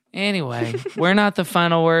 Ay. Anyway, we're not the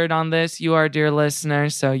final word on this. You are, dear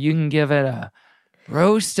listeners, so you can give it a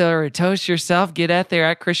roast or a toast yourself. Get out there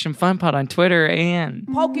at Christian Fun Pod on Twitter and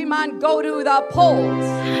Pokemon go to the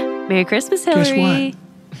polls. Merry Christmas, Hillary.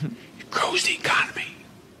 Guess what? It grows the economy.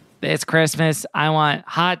 It's Christmas. I want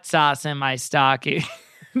hot sauce in my stocking.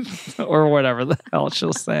 Or whatever the hell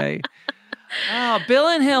she'll say. Oh, Bill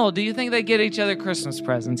and Hill, do you think they get each other Christmas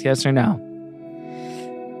presents? Yes or no?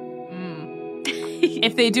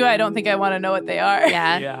 If they do, I don't think I want to know what they are.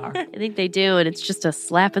 Yeah. I think they do, and it's just a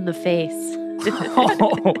slap in the face.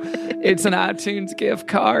 Oh, it's an iTunes gift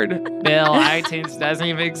card. Bill, iTunes doesn't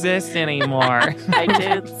even exist anymore.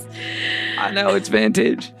 iTunes. I know, it's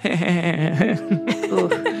vintage.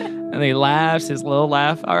 And he laughs, his little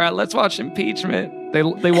laugh. All right, let's watch Impeachment.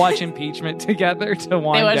 They watch Impeachment together to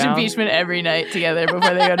wind down. They watch Impeachment every night together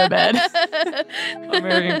before they go to bed.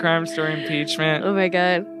 American Crime Story Impeachment. Oh, my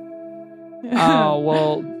God. Oh,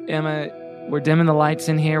 well, Emma, we're dimming the lights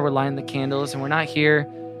in here. We're lighting the candles, and we're not here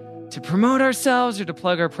to promote ourselves or to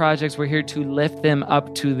plug our projects. We're here to lift them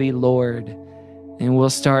up to the Lord. And we'll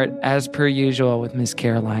start, as per usual, with Miss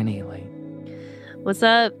Caroline Ely. What's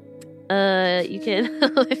up? You can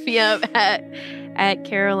lift me up at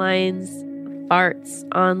Caroline's Farts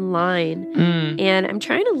online. And I'm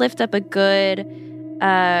trying to lift up a good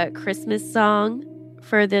Christmas song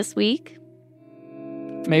for this week.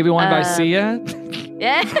 Maybe one by Sia?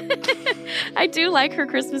 Yeah. I do like her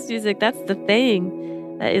Christmas music. That's the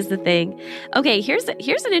thing. That is the thing. Okay, here's an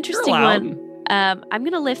interesting one. I'm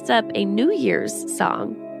going to lift up a New Year's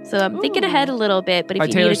song. So I'm thinking ahead a little bit, but if By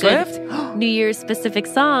you Taylor need a Swift? good New Year's specific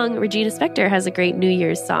song, Regina Spektor has a great New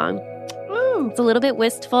Year's song. It's a little bit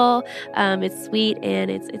wistful. It's sweet and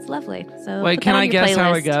it's lovely. So Wait, put can that on I your guess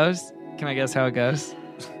how playlist. it goes? Can I guess how it goes?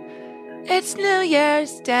 It's New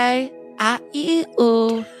Year's Day.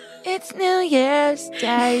 Ooh. It's New Year's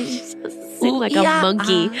Day. Sing like a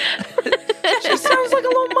monkey. She sounds like a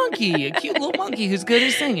little monkey, a cute little monkey who's good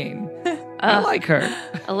at singing. I like her.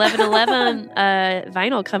 11/11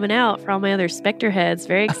 vinyl coming out for all my other Spectre heads.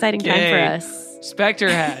 Very exciting time for us. Spectre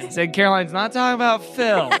heads. And Caroline's not talking about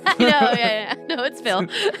Phil. No, it's Phil.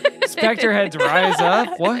 Spectre heads rise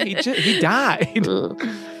up. What? He died.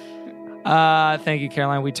 Thank you,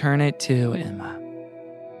 Caroline. We turn it to Emma.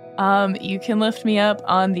 You can lift me up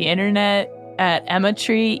on the internet at Emma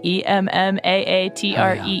Tree,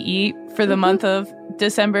 EMMAATREE. For the month of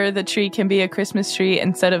December, the tree can be a Christmas tree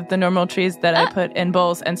instead of the normal trees that I put in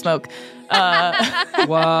bowls and smoke.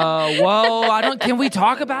 Whoa! Can we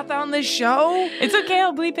talk about that on this show? It's okay.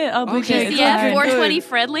 I'll bleep it. Okay, yeah, 420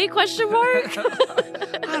 friendly? Question mark.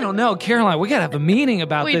 I don't know, Caroline. We gotta have a meeting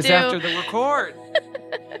about this do. after the record.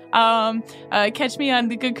 Catch me on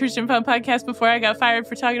the Good Christian Fun podcast before I got fired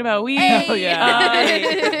for talking about weed. Hey. Oh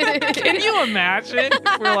yeah. Can you imagine?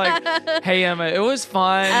 We're like, hey Emma, it was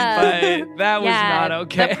fun, but that was not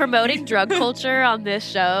okay. The promoting drug culture on this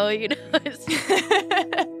show, you know.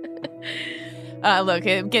 Look,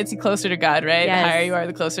 it gets you closer to God, right? Yes. The higher you are,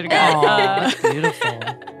 the closer to God. Oh, that's beautiful.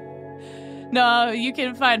 No, you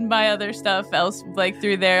can find my other stuff else like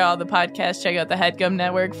through there, all the podcasts. Check out the Headgum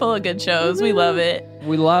Network, full of good shows. We love it.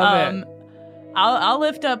 We love it. I'll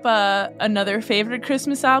lift up another favorite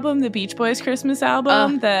Christmas album, the Beach Boys Christmas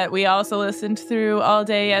album, that we also listened through all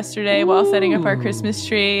day yesterday while setting up our Christmas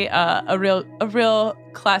tree. A real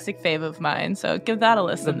classic fave of mine. So give that a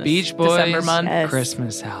listen. The this Beach Boys December month.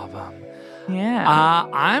 Christmas album.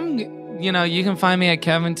 Yeah. You can find me at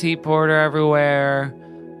Kevin T. Porter everywhere.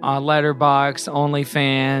 Letterboxd,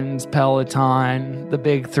 OnlyFans, Peloton, the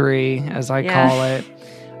big three, as I call it.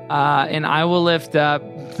 And I will lift up...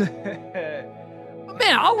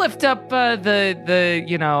 I'll lift up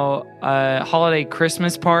the holiday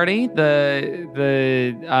Christmas party.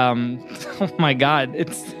 Oh my God,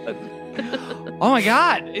 it's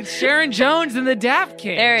Sharon Jones and the Dap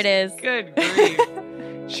Kings. There it is. Good grief.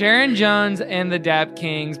 Sharon Jones and the Dap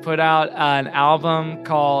Kings put out an album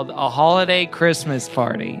called A Holiday Christmas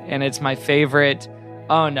Party, and it's my favorite.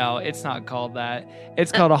 Oh no, it's not called that.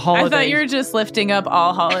 It's called A Holiday. I thought you were just lifting up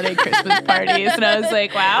all holiday Christmas parties, and I was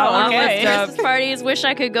like, wow, okay. Christmas parties, wish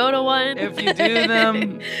I could go to one. If you do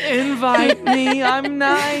them, invite me. I'm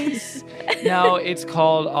nice. No, it's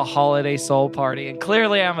called A Holiday Soul Party. And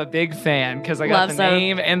clearly I'm a big fan because I got the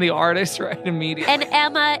name and the artist right immediately. And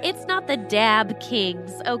Emma, it's not the Dab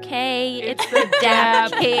Kings, okay? It's the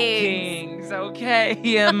Dab Kings. Okay,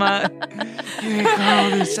 Emma. You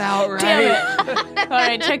call this out right. Damn it. All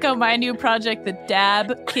right, check out my new project, the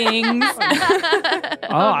Dab Kings. I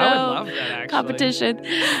would love that, actually. Competition.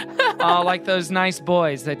 Like those nice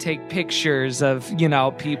boys that take pictures of,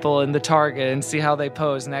 people in the Target and see how they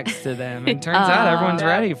pose next to them. And turns out everyone's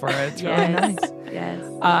ready for it. It's really nice.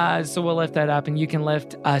 Yes. So we'll lift that up, and you can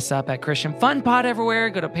lift us up at Christian Fun Pod everywhere.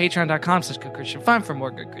 Go to patreon.com/goodchristianfun for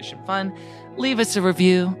more Good Christian Fun. Leave us a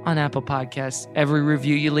review on Apple Podcasts. Every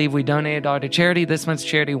review you leave, we donate $1 to charity. This month's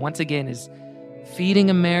charity, once again, is Feeding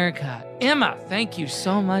America. Emma, thank you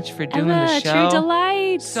so much for doing the show. True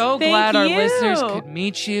delight. So glad our listeners could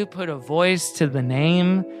meet you, put a voice to the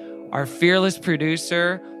name. Our fearless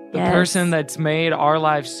producer, the person that's made our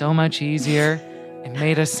lives so much easier and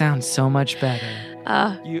made us sound so much better.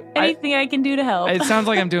 Anything I can do to help. It sounds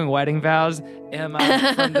like I'm doing wedding vows. Emma,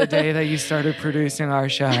 from the day that you started producing our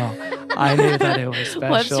show, I knew that it was special.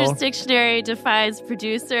 Webster's Dictionary defines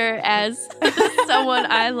producer as someone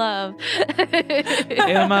I love.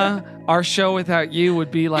 Emma, our show without you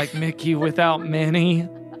would be like Mickey without Minnie.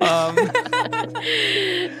 Thank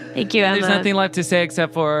you, Emma. There's nothing left to say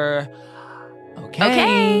except for...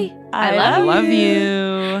 Okay. I love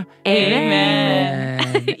you.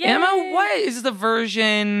 Amen. Emma, what is the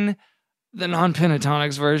version, the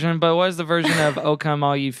non-pentatonics version, but what is the version of O Come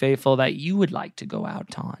All You Faithful that you would like to go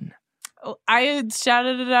out on? I had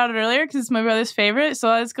shouted it out earlier because it's my brother's favorite, so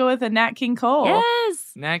let's go with a Nat King Cole.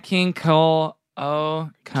 Yes. Nat King Cole, O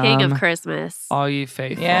Come King of Christmas. All You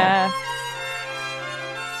Faithful. Yeah.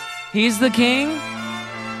 He's the king?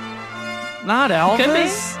 Not Elvis? Could be.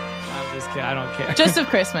 I'm just kidding. I don't care. Just of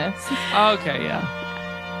Christmas. Okay, yeah.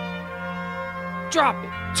 Drop it.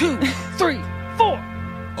 2, 3, 4.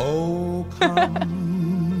 Oh,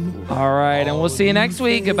 come All right, and we'll see you next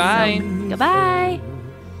week. Goodbye. Goodbye.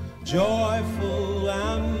 Joyful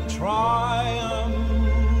and triumphant,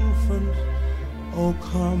 O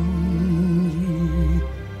come ye,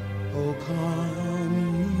 O come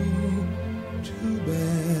ye to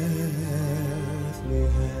Bethlehem.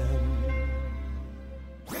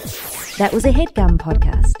 That was a HeadGum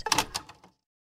podcast.